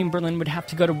 Irving Berlin would have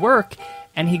to go to work,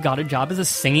 and he got a job as a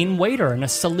singing waiter in a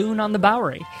saloon on the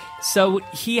Bowery. So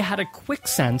he had a quick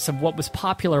sense of what was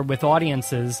popular with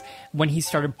audiences when he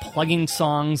started plugging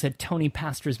songs at Tony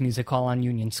Pastor's Music Hall on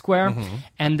Union Square,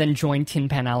 and then joined Tin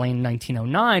Pan Alley in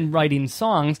 1909 writing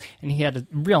songs, and he had a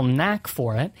real knack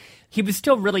for it. He was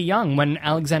still really young when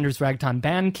Alexander's Ragtime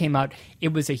Band came out.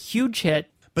 It was a huge hit.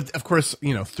 But, of course,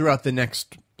 throughout the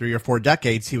next 3 or 4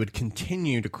 decades, he would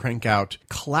continue to crank out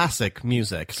classic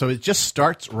music. So it just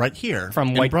starts right here.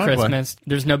 From White Christmas,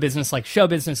 There's No Business Like Show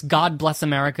Business, God Bless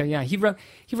America. Yeah, he wrote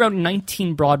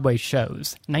 19 Broadway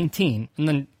shows. 19. And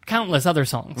then countless other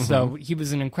songs. So he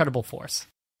was an incredible force.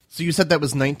 So you said that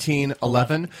was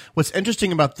 1911. What's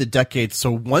interesting about the decade,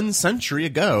 so 1 century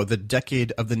ago, the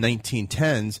decade of the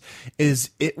 1910s, is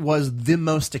it was the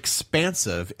most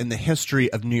expansive in the history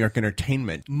of New York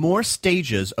entertainment. More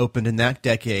stages opened in that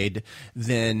decade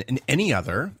than in any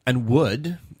other, and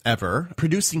would ever,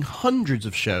 producing hundreds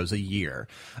of shows a year.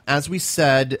 As we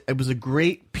said, it was a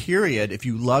great period if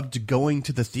you loved going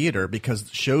to the theater because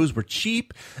shows were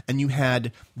cheap and you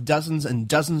had dozens and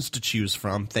dozens to choose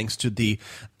from thanks to the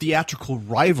theatrical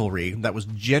rivalry that was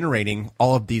generating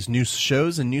all of these new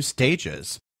shows and new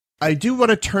stages. I do want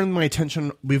to turn my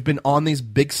attention, we've been on these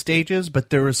big stages,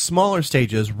 but there were smaller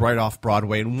stages right off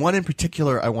Broadway, and one in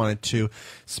particular I wanted to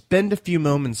spend a few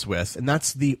moments with, and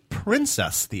that's the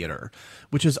Princess Theater,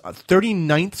 which is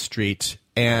 39th Street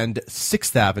and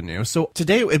 6th Avenue. So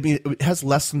today it has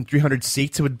less than 300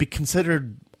 seats. It would be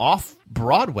considered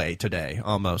off-Broadway today,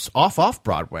 almost.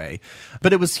 Off-Broadway.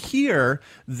 But it was here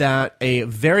that a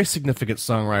very significant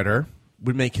songwriter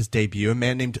would make his debut, a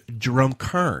man named Jerome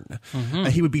Kern.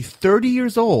 He would be 30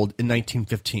 years old in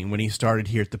 1915 when he started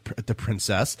here at the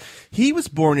Princess. He was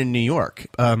born in New York,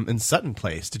 in Sutton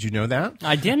Place. Did you know that?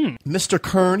 I didn't. Mr.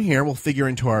 Kern here will figure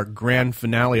into our grand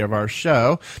finale of our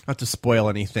show, not to spoil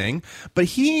anything, but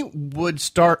he would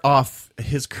start off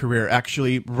his career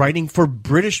actually writing for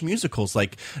British musicals,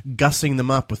 like gussing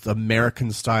them up with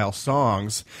American-style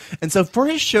songs. And so for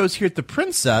his shows here at the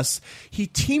Princess, he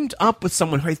teamed up with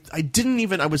someone who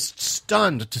I was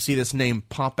stunned to see this name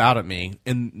pop out at me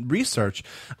in research.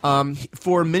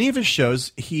 For many of his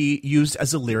shows, he used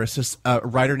as a lyricist a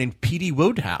writer named P.D.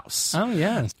 Wodehouse. Oh,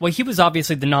 yes. Well, he was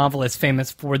obviously the novelist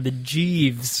famous for the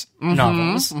Jeeves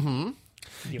novels.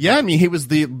 Yeah, I mean, he was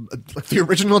the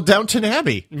original Downton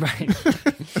Abbey. Right.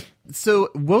 So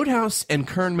Wodehouse and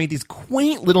Kern made these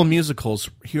quaint little musicals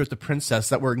here at the Princess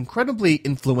that were incredibly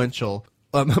influential,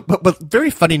 but very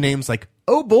funny names like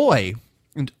Oh Boy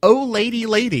and Oh Lady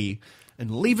Lady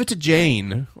and Leave It to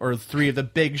Jane, or three of the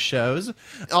big shows,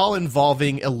 all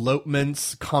involving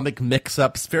elopements, comic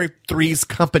mix-ups, very Three's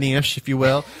Company-ish, if you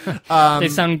will. They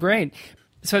sound great.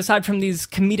 So aside from these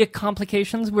comedic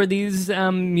complications, were these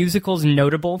musicals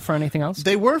notable for anything else?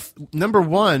 They were, number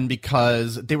one,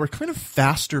 because they were kind of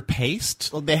faster paced.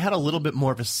 They had a little bit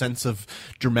more of a sense of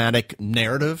dramatic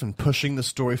narrative and pushing the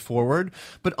story forward.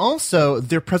 But also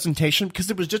their presentation,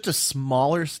 because it was just a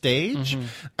smaller stage, and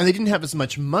they didn't have as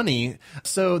much money,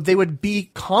 so they would be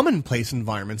commonplace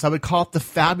environments. I would call it the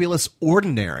fabulous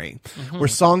ordinary, where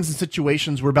songs and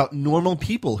situations were about normal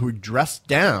people who were dressed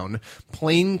down,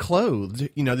 plain clothed.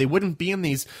 You know, they wouldn't be in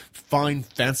these fine,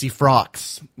 fancy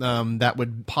frocks that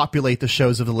would populate the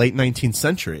shows of the late 19th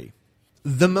century.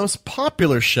 The most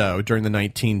popular show during the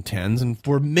 1910s, and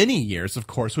for many years, of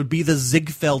course, would be the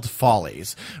Ziegfeld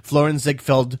Follies. Florian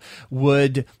Ziegfeld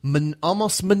would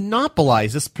almost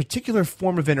monopolize this particular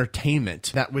form of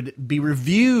entertainment that would be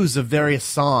reviews of various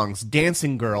songs,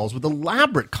 dancing girls with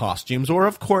elaborate costumes, or,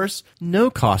 of course, no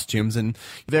costumes, and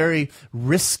very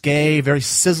risque, very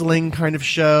sizzling kind of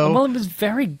show. Well, it was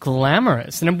very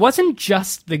glamorous, and it wasn't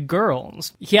just the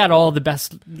girls. He had all the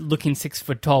best-looking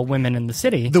 6-foot-tall women in the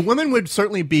city. The women would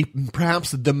certainly be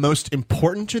perhaps the most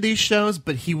important to these shows,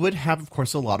 but he would have, of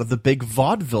course, a lot of the big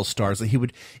vaudeville stars that he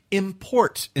would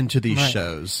import into these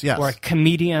shows. Yes. Or a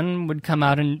comedian would come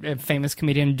out, and a famous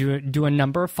comedian do a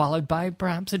number, followed by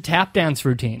perhaps a tap dance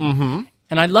routine.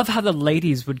 And I love how the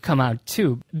ladies would come out,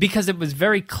 too, because it was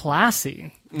very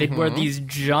classy. They'd wear these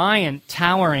giant,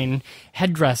 towering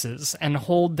headdresses and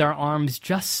hold their arms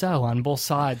just so on both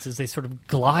sides as they sort of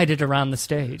glided around the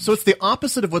stage. So it's the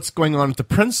opposite of what's going on with The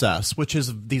Princess, which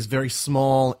is these very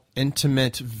small,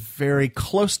 intimate, very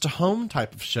close-to-home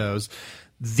type of shows.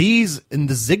 These in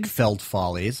the Ziegfeld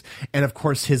Follies, and of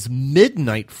course his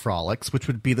Midnight Frolics, which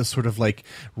would be the sort of like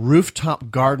rooftop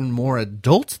garden, more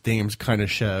adult-themed kind of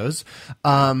shows,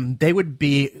 they would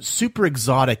be super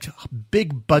exotic,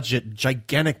 big-budget,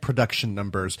 gigantic production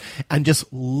numbers, and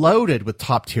just loaded with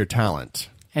top-tier talent.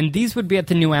 And these would be at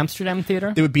the New Amsterdam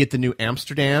Theater? They would be at the New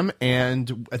Amsterdam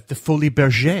and at the Folies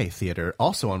Bergère Theater,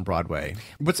 also on Broadway.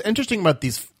 What's interesting about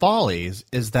these follies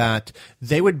is that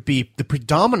they would be the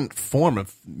predominant form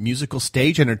of musical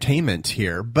stage entertainment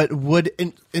here, but would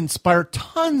inspire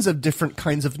tons of different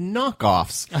kinds of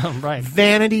knockoffs. Oh, right.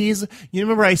 Vanities. You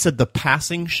remember I said The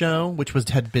Passing Show, which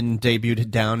had been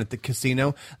debuted down at the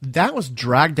casino? That was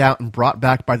dragged out and brought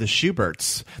back by the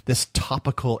Schuberts, this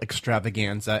topical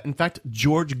extravaganza. In fact,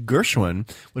 George Gershwin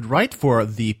would write for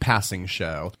The Passing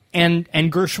Show. And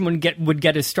Gershwin would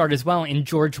get his start as well in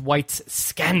George White's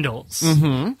Scandals,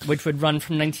 which would run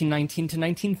from 1919 to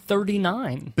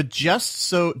 1939. But just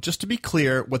to be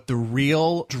clear, what the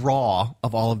real draw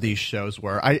of all of these shows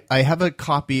were, I have a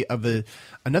copy of the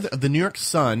New York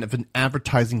Sun of an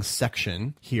advertising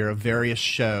section here of various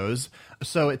shows.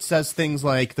 So it says things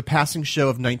like The Passing Show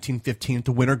of 1915 at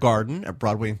the Winter Garden at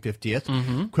Broadway and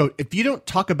 50th. Quote, if you don't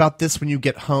talk about this when you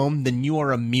get home, then you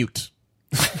are a mute.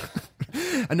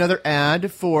 Another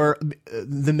ad for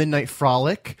the Midnight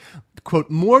Frolic, quote,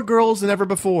 more girls than ever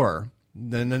before.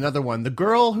 Then another one, The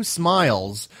Girl Who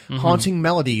Smiles, Haunting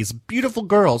Melodies, beautiful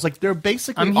girls. Like they're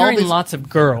basically I'm hearing lots of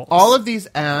girls. All of these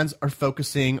ads are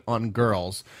focusing on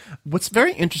girls. What's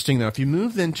very interesting, though, if you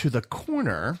move into the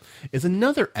corner, is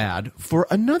another ad for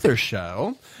another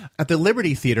show at the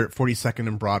Liberty Theater at 42nd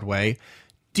and Broadway.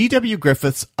 D.W.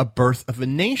 Griffith's A Birth of a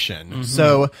Nation.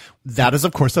 So that is,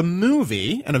 of course, a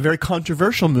movie, and a very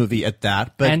controversial movie at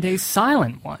that. And a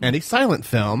silent one. And a silent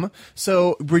film.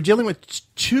 So we're dealing with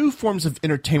two forms of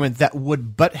entertainment that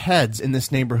would butt heads in this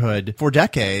neighborhood for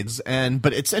decades.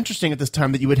 But it's interesting at this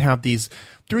time that you would have these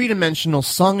three-dimensional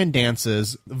song and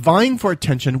dances vying for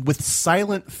attention with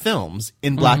silent films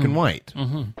in black and white.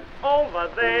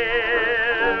 Over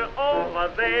there,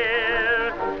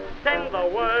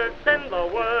 send the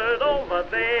word over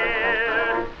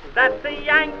there, that the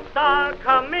Yanks are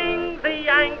coming, the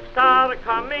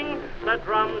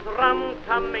drums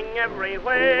rum-tumming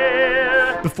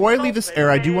everywhere. Before I leave this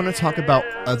era, I do want to talk about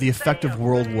the effect of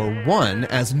World War I,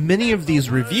 as many of these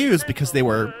reviews, because they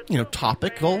were,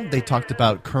 topical, they talked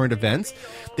about current events,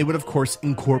 they would, of course,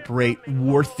 incorporate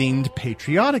war-themed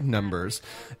patriotic numbers.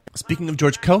 Speaking of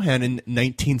George Cohan, in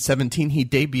 1917, he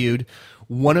debuted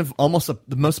one of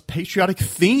the most patriotic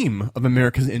theme of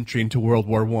America's entry into World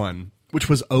War I, which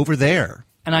was Over There.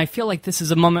 And I feel like this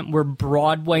is a moment where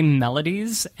Broadway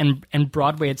melodies and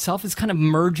Broadway itself is kind of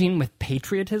merging with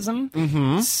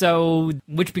patriotism, so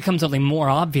which becomes only more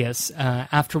obvious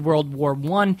after World War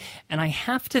I. And I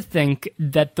have to think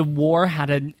that the war had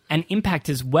an impact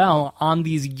as well on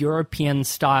these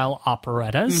European-style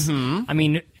operettas. I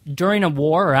mean, during a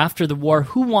war or after the war,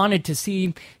 who wanted to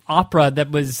see opera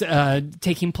that was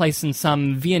taking place in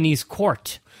some Viennese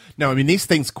court? No, I mean, these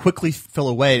things quickly fill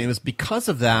away, and it was because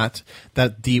of that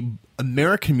the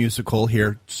American musical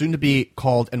here, soon to be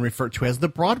called and referred to as the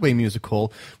Broadway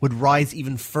musical, would rise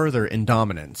even further in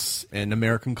dominance in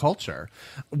American culture.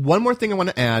 One more thing I want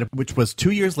to add, which was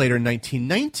 2 years later in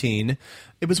 1919,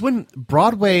 it was when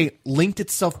Broadway linked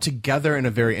itself together in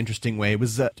a very interesting way. It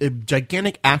was a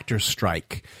gigantic actors'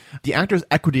 strike. The Actors'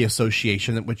 Equity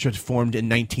Association, which had formed in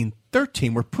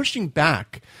 1913, were pushing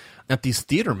back at these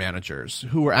theater managers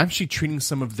who were actually treating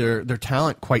some of their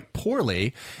talent quite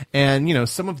poorly. And, you know,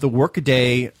 some of the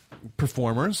workaday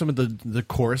performers, some of the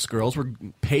chorus girls were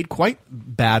paid quite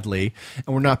badly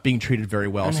and were not being treated very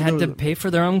well. And so had to pay for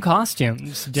their own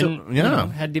costumes.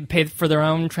 Had to pay for their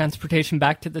own transportation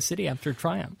back to the city after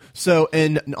Triumph. So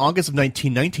in August of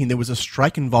 1919, there was a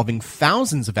strike involving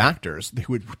thousands of actors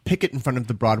who would picket in front of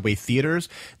the Broadway theaters.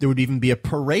 There would even be a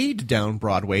parade down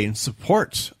Broadway in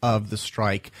support of the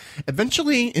strike.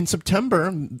 Eventually, in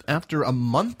September, after a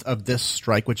month of this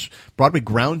strike, which Broadway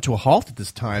ground to a halt at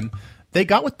this time, they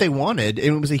got what they wanted,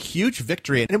 and it was a huge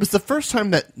victory. And it was the first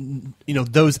time that, you know,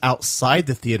 those outside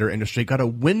the theater industry got a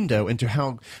window into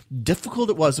how difficult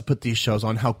it was to put these shows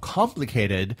on, how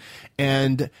complicated,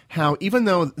 and how even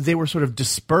though they were sort of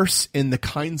dispersed in the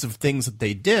kinds of things that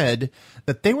they did,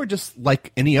 that they were just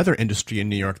like any other industry in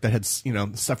New York that had, you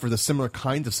know, suffered the similar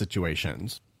kinds of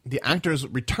situations. The actors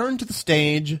returned to the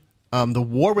stage, the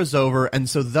war was over, and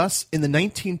so thus in the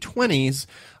 1920s,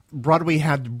 Broadway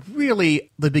had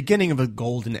really the beginning of a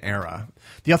golden era.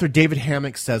 The author David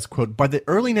Hammack says, quote, "By the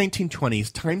early 1920s,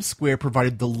 Times Square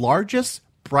provided the largest,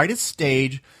 brightest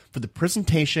stage for the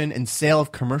presentation and sale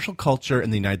of commercial culture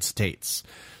in the United States."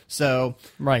 So,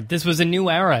 right, this was a new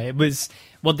era. It was,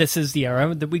 well, this is the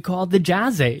era that we call the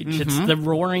Jazz Age. Mm-hmm. It's the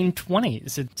Roaring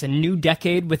 20s. It's a new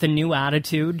decade with a new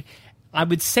attitude. I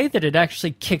would say that it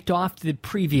actually kicked off the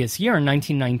previous year, in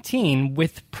 1919,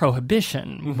 with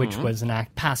Prohibition, which was an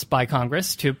act passed by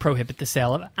Congress to prohibit the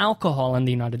sale of alcohol in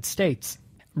the United States.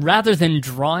 Rather than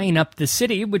drying up the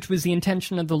city, which was the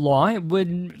intention of the law, it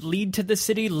would lead to the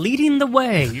city leading the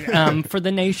way for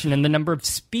the nation in the number of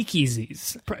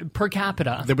speakeasies per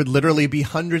capita. There would literally be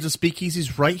hundreds of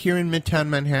speakeasies right here in Midtown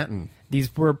Manhattan.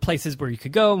 These were places where you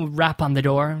could go, rap on the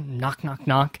door, knock, knock,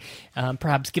 knock,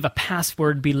 perhaps give a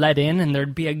password, be let in, and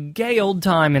there'd be a gay old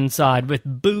time inside with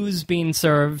booze being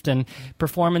served and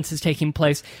performances taking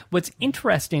place. What's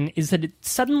interesting is that it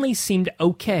suddenly seemed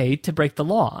okay to break the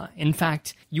law. In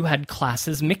fact, you had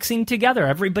classes mixing together.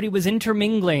 Everybody was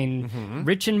intermingling,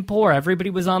 rich and poor. Everybody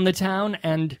was on the town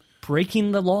and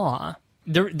breaking the law.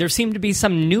 There seemed to be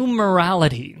some new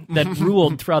morality that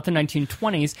ruled throughout the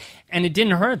 1920s, and it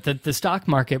didn't hurt that the stock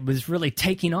market was really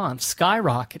taking off,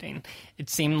 skyrocketing.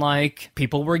 It seemed like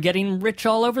people were getting rich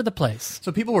all over the place.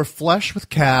 So people were flush with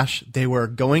cash. They were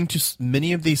going to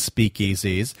many of these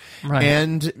speakeasies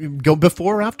and go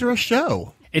before or after a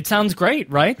show. It sounds great,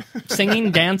 right?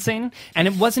 Singing, dancing. And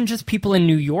it wasn't just people in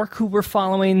New York who were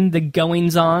following the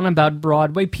goings-on about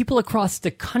Broadway. People across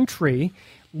the country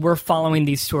were following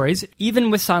these stories. Even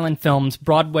with silent films,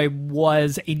 Broadway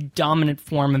was a dominant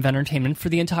form of entertainment for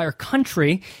the entire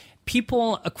country.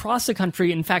 People across the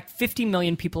country, in fact, 50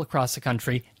 million people across the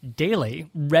country daily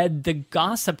read the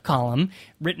gossip column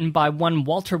written by one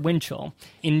Walter Winchell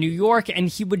in New York, and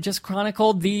he would just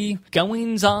chronicle the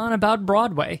goings-on about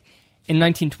Broadway. In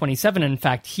 1927, in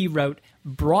fact, he wrote,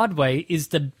 "Broadway is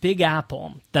the Big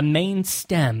Apple, the main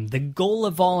stem, the goal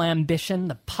of all ambition,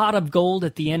 the pot of gold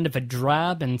at the end of a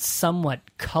drab and somewhat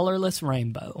colorless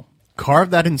rainbow."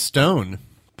 Carve that in stone.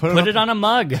 Put it on a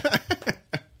mug.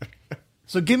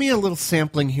 So give me a little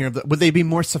sampling here. Would they be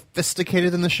more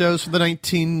sophisticated than the shows from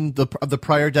of the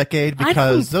prior decade?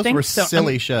 Because those were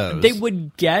silly shows. They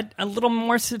would get a little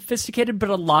more sophisticated, but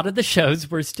a lot of the shows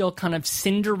were still kind of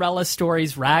Cinderella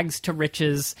stories, rags to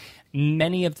riches.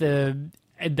 Many of the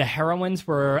heroines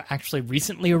were actually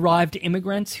recently arrived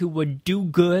immigrants who would do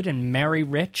good and marry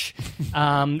rich,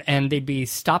 and they'd be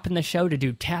stopping the show to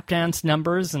do tap dance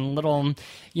numbers and little,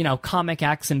 comic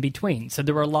acts in between. So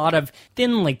there were a lot of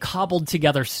thinly cobbled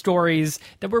together stories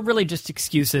that were really just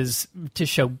excuses to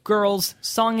show girls,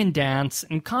 song and dance,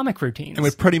 and comic routines. And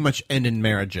would pretty much end in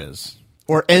marriages,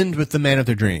 or end with the man of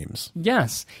their dreams.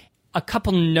 Yes. A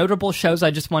couple notable shows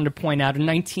I just wanted to point out. In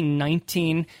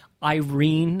 1919,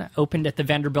 Irene opened at the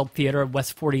Vanderbilt Theater at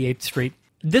West 48th Street.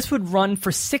 This would run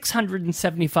for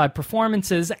 675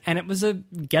 performances, and it was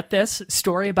get this,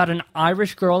 story about an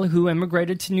Irish girl who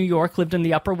immigrated to New York, lived in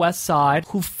the Upper West Side,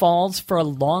 who falls for a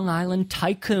Long Island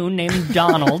tycoon named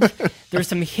Donald. There's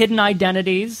some hidden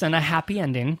identities and a happy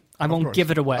ending. I won't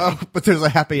give it away. Oh, but there's a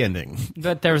happy ending.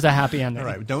 But there's a happy ending. All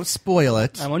right, don't spoil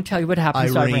it. I won't tell you what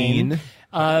happens to Irene.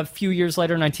 A few years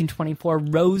later, 1924,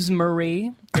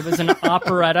 Rosemary. It was an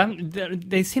operetta.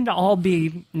 They seem to all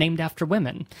be named after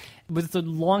women. It was the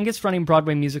longest-running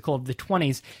Broadway musical of the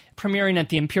 20s, premiering at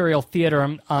the Imperial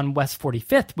Theater on West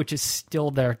 45th, which is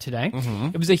still there today.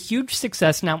 It was a huge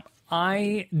success. Now,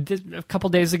 a couple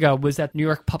days ago, was at New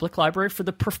York Public Library for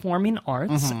the Performing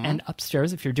Arts, and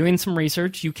upstairs, if you're doing some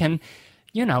research, you can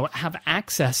have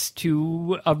access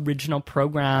to original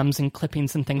programs and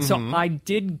clippings and things. So I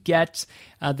did get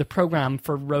the program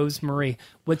for Rosemary.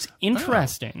 What's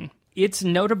interesting, it's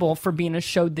notable for being a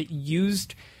show that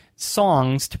used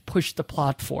songs to push the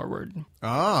plot forward.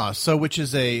 So which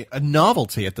is a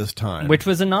novelty at this time. Which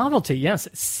was a novelty, yes.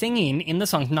 Singing in the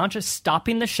songs, not just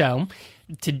stopping the show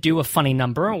to do a funny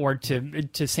number or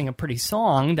to sing a pretty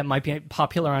song that might be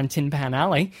popular on Tin Pan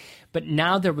Alley, but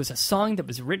now there was a song that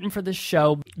was written for this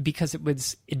show because it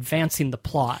was advancing the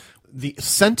plot. The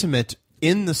sentiment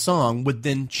in the song would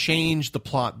then change the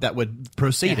plot that would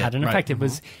proceed. It had an effect. It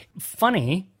was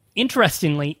funny.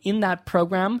 Interestingly, in that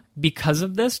program, because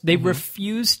of this, they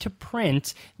refused to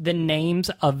print the names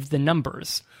of the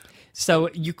numbers. So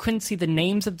you couldn't see the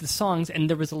names of the songs, and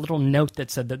there was a little note that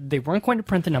said that they weren't going to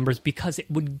print the numbers because it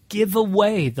would give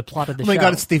away the plot of the show. Oh my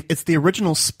God, it's the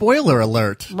original spoiler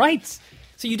alert. Right.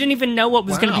 So you didn't even know what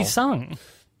was going to be sung.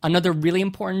 Another really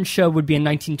important show would be in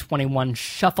 1921,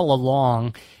 Shuffle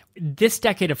Along. This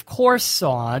decade, of course,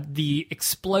 saw the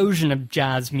explosion of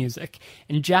jazz music.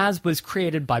 And jazz was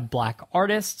created by black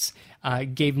artists,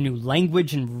 gave new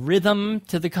language and rhythm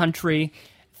to the country.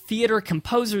 Theater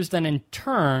composers then, in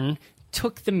turn,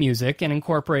 took the music and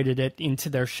incorporated it into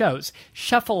their shows.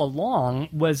 Shuffle Along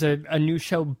was a new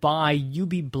show by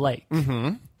U.B. Blake.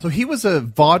 So he was a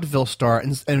vaudeville star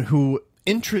and who...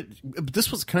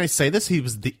 can I say this? He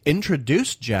was the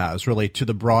introduced jazz really to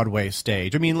the Broadway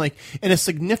stage. I mean, like in a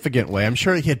significant way. I'm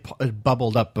sure he had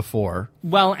bubbled up before.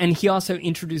 Well, and he also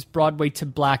introduced Broadway to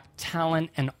black talent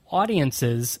and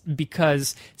audiences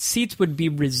because seats would be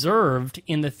reserved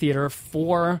in the theater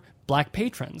for black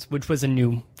patrons, which was a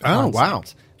new concept. Wow.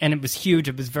 And it was huge.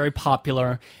 It was very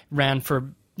popular. Ran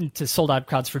to sold-out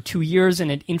crowds for 2 years, and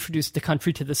it introduced the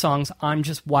country to the songs I'm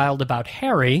Just Wild About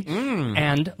Harry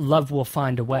and Love Will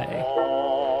Find a Way.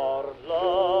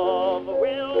 Love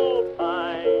will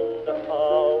find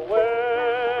a way.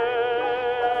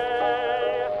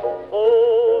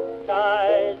 Oh,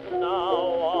 skies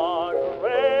now are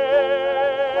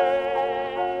gray.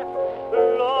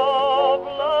 Love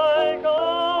like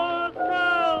ours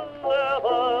can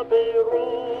never be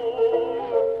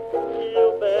ruled.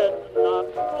 Cupid's not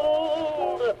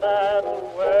ruled that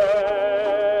way.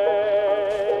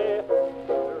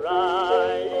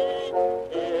 Right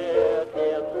here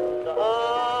in the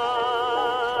eye,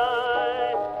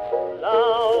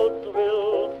 clouds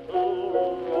will soon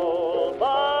roll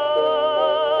by.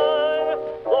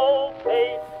 Though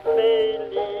fate may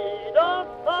lead us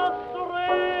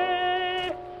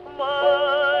astray,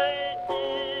 my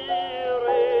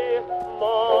dearie,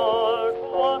 mark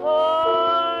what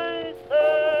I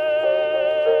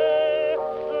say.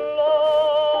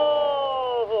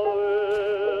 Love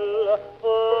will find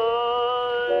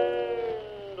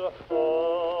a way.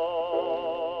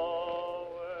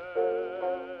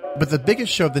 But the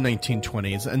biggest show of the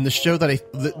 1920s, and the show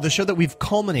that we've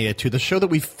culminated to, the show that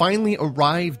we finally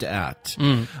arrived at,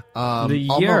 The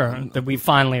year that we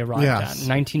finally arrived at,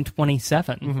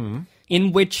 1927,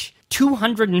 in which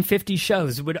 250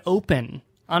 shows would open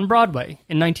on Broadway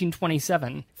in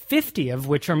 1927, 50 of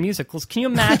which are musicals. Can you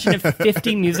imagine if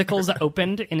 50 musicals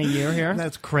opened in a year here?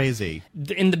 That's crazy.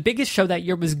 And the biggest show that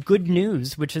year was Good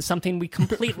News, which is something we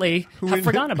completely have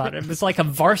forgotten about. It was like a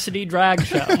varsity drag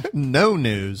show. No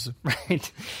news.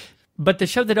 Right. But the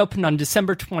show that opened on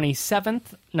December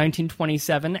 27th,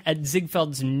 1927, at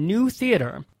Ziegfeld's New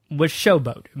Theater was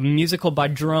Showboat, a musical by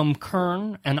Jerome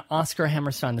Kern and Oscar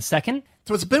Hammerstein II.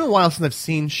 So it's been a while since I've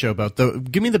seen Showboat. Though,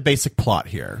 give me the basic plot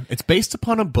here. It's based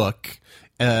upon a book,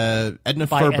 Edna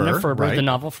Ferber, right? The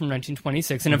novel from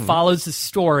 1926, and it follows the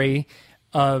story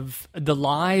of the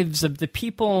lives of the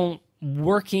people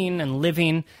working and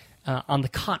living on the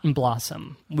Cotton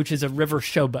Blossom, which is a river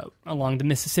showboat along the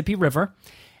Mississippi River.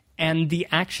 And the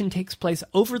action takes place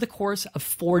over the course of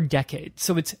 4 decades.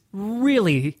 So it's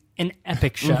really an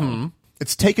epic show.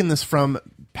 It's taken this from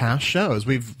past shows.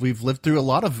 We've lived through a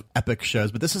lot of epic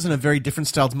shows, but this is in a very different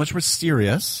style. It's much more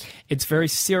serious. It's very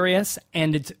serious,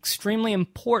 and it's extremely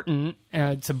important.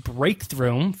 It's a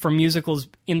breakthrough for musicals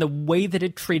in the way that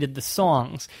it treated the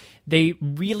songs. They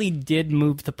really did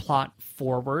move the plot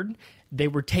forward. They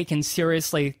were taken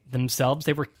seriously themselves.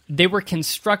 They were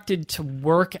constructed to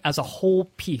work as a whole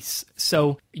piece.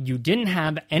 So you didn't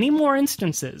have any more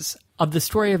instances of the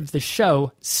story of the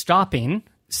show stopping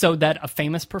so that a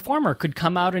famous performer could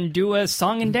come out and do a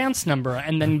song and dance number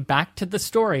and then back to the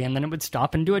story, and then it would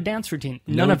stop and do a dance routine.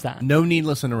 None of that. No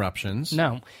needless interruptions.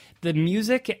 No. The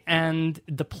music and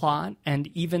the plot and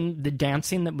even the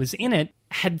dancing that was in it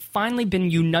had finally been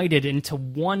united into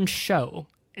one show.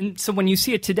 And so when you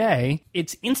see it today,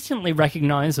 it's instantly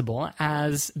recognizable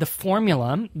as the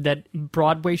formula that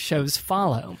Broadway shows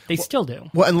follow. They still do.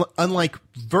 Well, unlike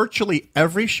virtually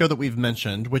every show that we've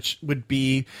mentioned, which would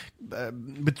be,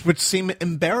 would seem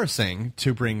embarrassing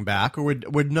to bring back, or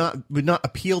would not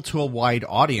appeal to a wide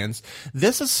audience,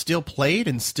 this is still played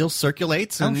and still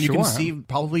circulates, and you can see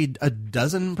probably a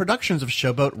dozen productions of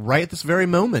Showboat right at this very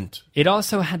moment. It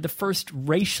also had the first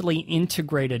racially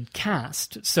integrated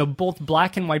cast, so both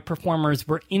black and white performers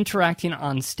were interacting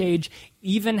on stage,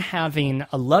 even having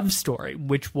a love story,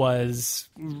 which was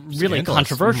really Scandalous.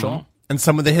 Controversial. Mm-hmm. And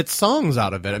some of the hit songs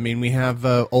out of it. I mean, we have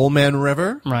Old Man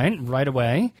River. Right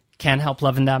away. Can't Help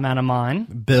Loving That Man of Mine.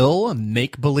 Bill,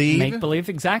 Make Believe. Make Believe,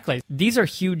 exactly. These are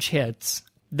huge hits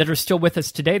that are still with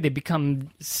us today. They become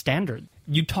standard.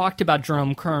 You talked about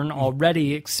Jerome Kern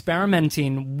already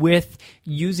experimenting with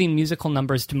using musical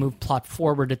numbers to move plot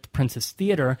forward at the Princess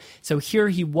Theater. So here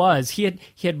he was. He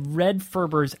had read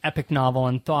Ferber's epic novel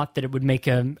and thought that it would make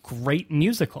a great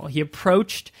musical. He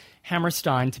approached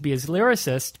Hammerstein to be his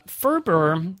lyricist.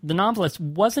 Ferber, the novelist,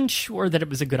 wasn't sure that it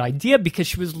was a good idea because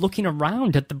she was looking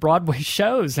around at the Broadway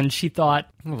shows and she thought,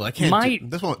 well,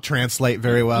 this won't translate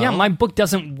very well. Yeah, my book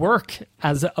doesn't work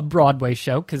as a Broadway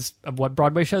show because of what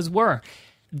Broadway shows were.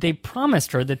 They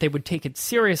promised her that they would take it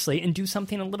seriously and do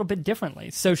something a little bit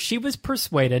differently. So she was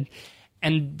persuaded,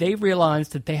 and they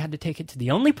realized that they had to take it to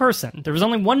the only person. There was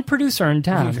only one producer in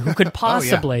town who could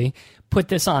possibly put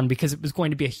this on because it was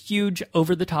going to be a huge,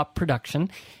 over-the-top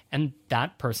production, and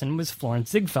that person was Florence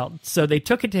Ziegfeld. So they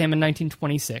took it to him in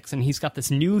 1926, and he's got this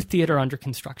new theater under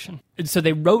construction. And so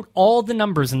they wrote all the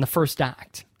numbers in the first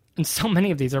act. And so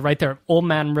many of these are right there. Old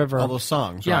Man River. All those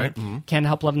songs, right? Mm-hmm. Can't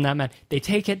Help Loving That Man. They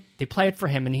take it, they play it for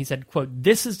him, and he said, quote,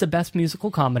 "This is the best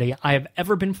musical comedy I have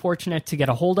ever been fortunate to get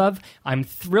a hold of. I'm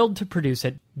thrilled to produce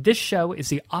it. This show is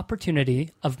the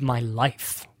opportunity of my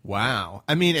life." Wow.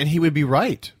 I mean, and he would be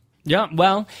right. Yeah,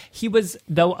 well, he was,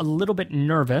 though, a little bit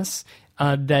nervous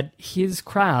that his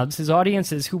crowds, his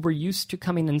audiences who were used to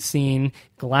coming and seeing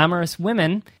glamorous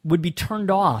women would be turned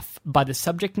off by the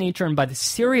subject nature and by the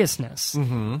seriousness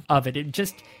of it. It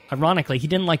just, ironically, he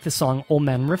didn't like the song Old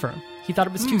Man River. He thought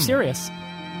it was too serious.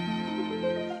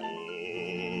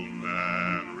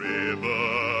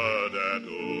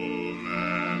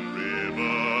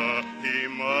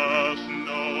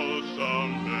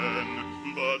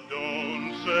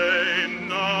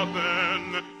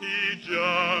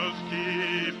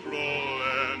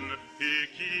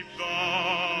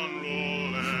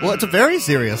 Well, it's a very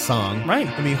serious song. Right.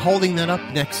 I mean, holding that up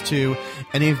next to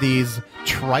any of these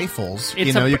trifles,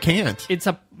 you can't. It's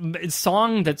a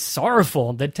song that's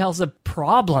sorrowful, that tells of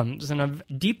problems and of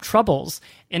deep troubles,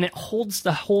 and it holds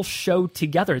the whole show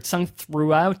together. It's sung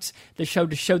throughout the show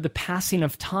to show the passing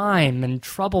of time and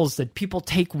troubles that people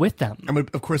take with them. And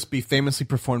would, of course, be famously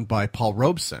performed by Paul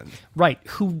Robeson. Right,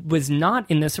 who was not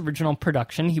in this original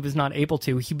production. He was not able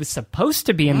to. He was supposed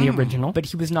to be in the original, but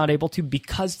he was not able to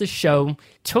because the show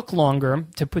took longer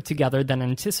to put together than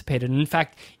anticipated. In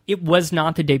fact, it was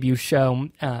not the debut show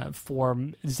for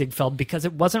Ziegfeld because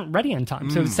it wasn't ready in time.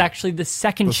 So it's actually the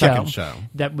second show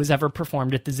that was ever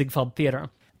performed at the Ziegfeld Theater.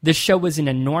 This show was an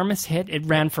enormous hit. It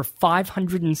ran for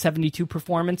 572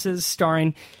 performances,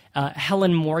 starring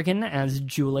Helen Morgan as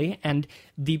Julie, and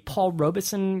the Paul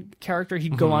Robeson character,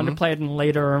 he'd go on to play it in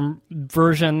later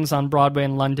versions on Broadway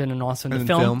in London and also in the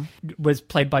film, was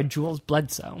played by Jules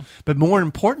Bledsoe. But more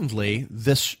importantly,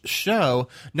 this show,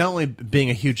 not only being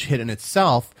a huge hit in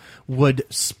itself, would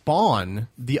spawn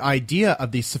the idea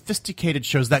of these sophisticated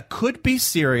shows that could be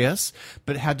serious,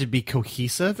 but had to be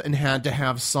cohesive and had to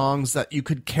have songs that you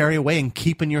could carry away and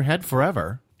keep in your head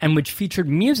forever. And which featured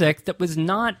music that was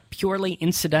not purely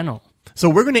incidental. So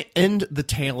we're going to end the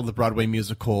tale of the Broadway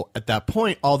musical at that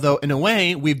point, although in a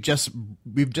way we've just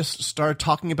started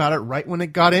talking about it right when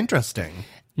it got interesting.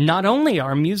 Not only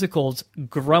are musicals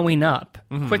growing up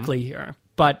quickly here,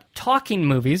 but But Talking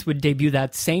Movies would debut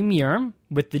that same year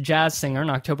with The Jazz Singer in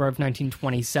October of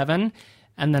 1927.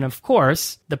 And then, of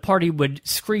course, the party would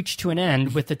screech to an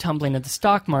end with the tumbling of the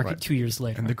stock market 2 years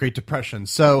later. And the Great Depression.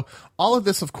 So all of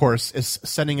this, of course, is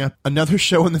setting up another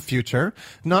show in the future.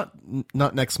 Not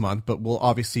next month, but we'll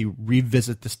obviously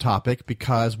revisit this topic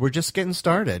because we're just getting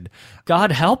started.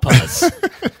 God help us.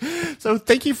 So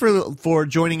thank you for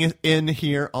joining us in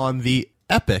here on the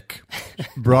epic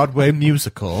Broadway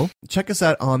musical. Check us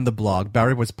out on the blog,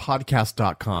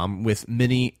 BoweryBoysPodcast.com, with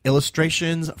many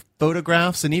illustrations,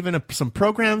 photographs, and even some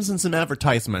programs and some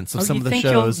advertisements of some of the shows.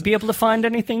 You think you'll be able to find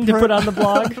anything to put on the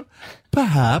blog?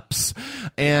 Perhaps.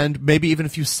 And maybe even a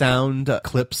few sound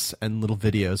clips and little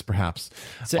videos, perhaps,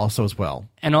 also as well.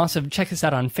 And also check us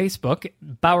out on Facebook,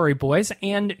 Bowery Boys,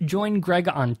 and join Greg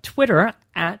on Twitter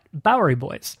at Bowery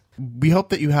Boys. We hope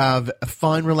that you have a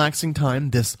fun, relaxing time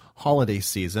this holiday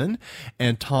season.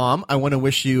 And Tom, I want to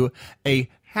wish you a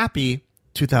happy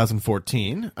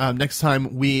 2014. Next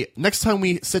time we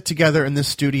sit together in this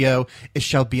studio, it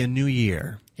shall be a new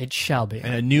year. It shall be.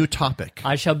 And a new topic.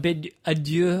 I shall bid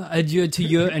adieu to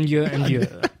you and you and you.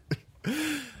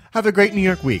 Have a great New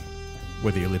York week,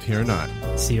 whether you live here or not.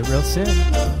 See you real soon.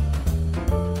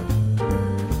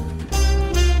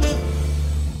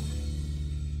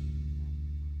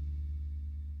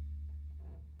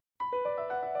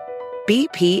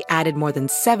 BP added more than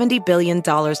 $70 billion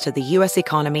to the U.S.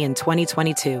 economy in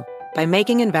 2022 by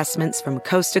making investments from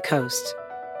coast to coast.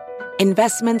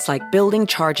 Investments like building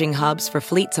charging hubs for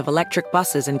fleets of electric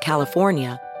buses in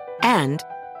California and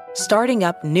starting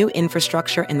up new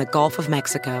infrastructure in the Gulf of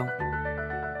Mexico.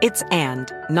 It's and,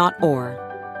 not or.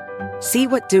 See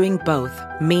what doing both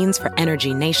means for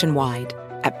energy nationwide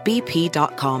at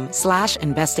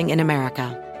bp.com/investing in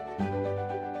America.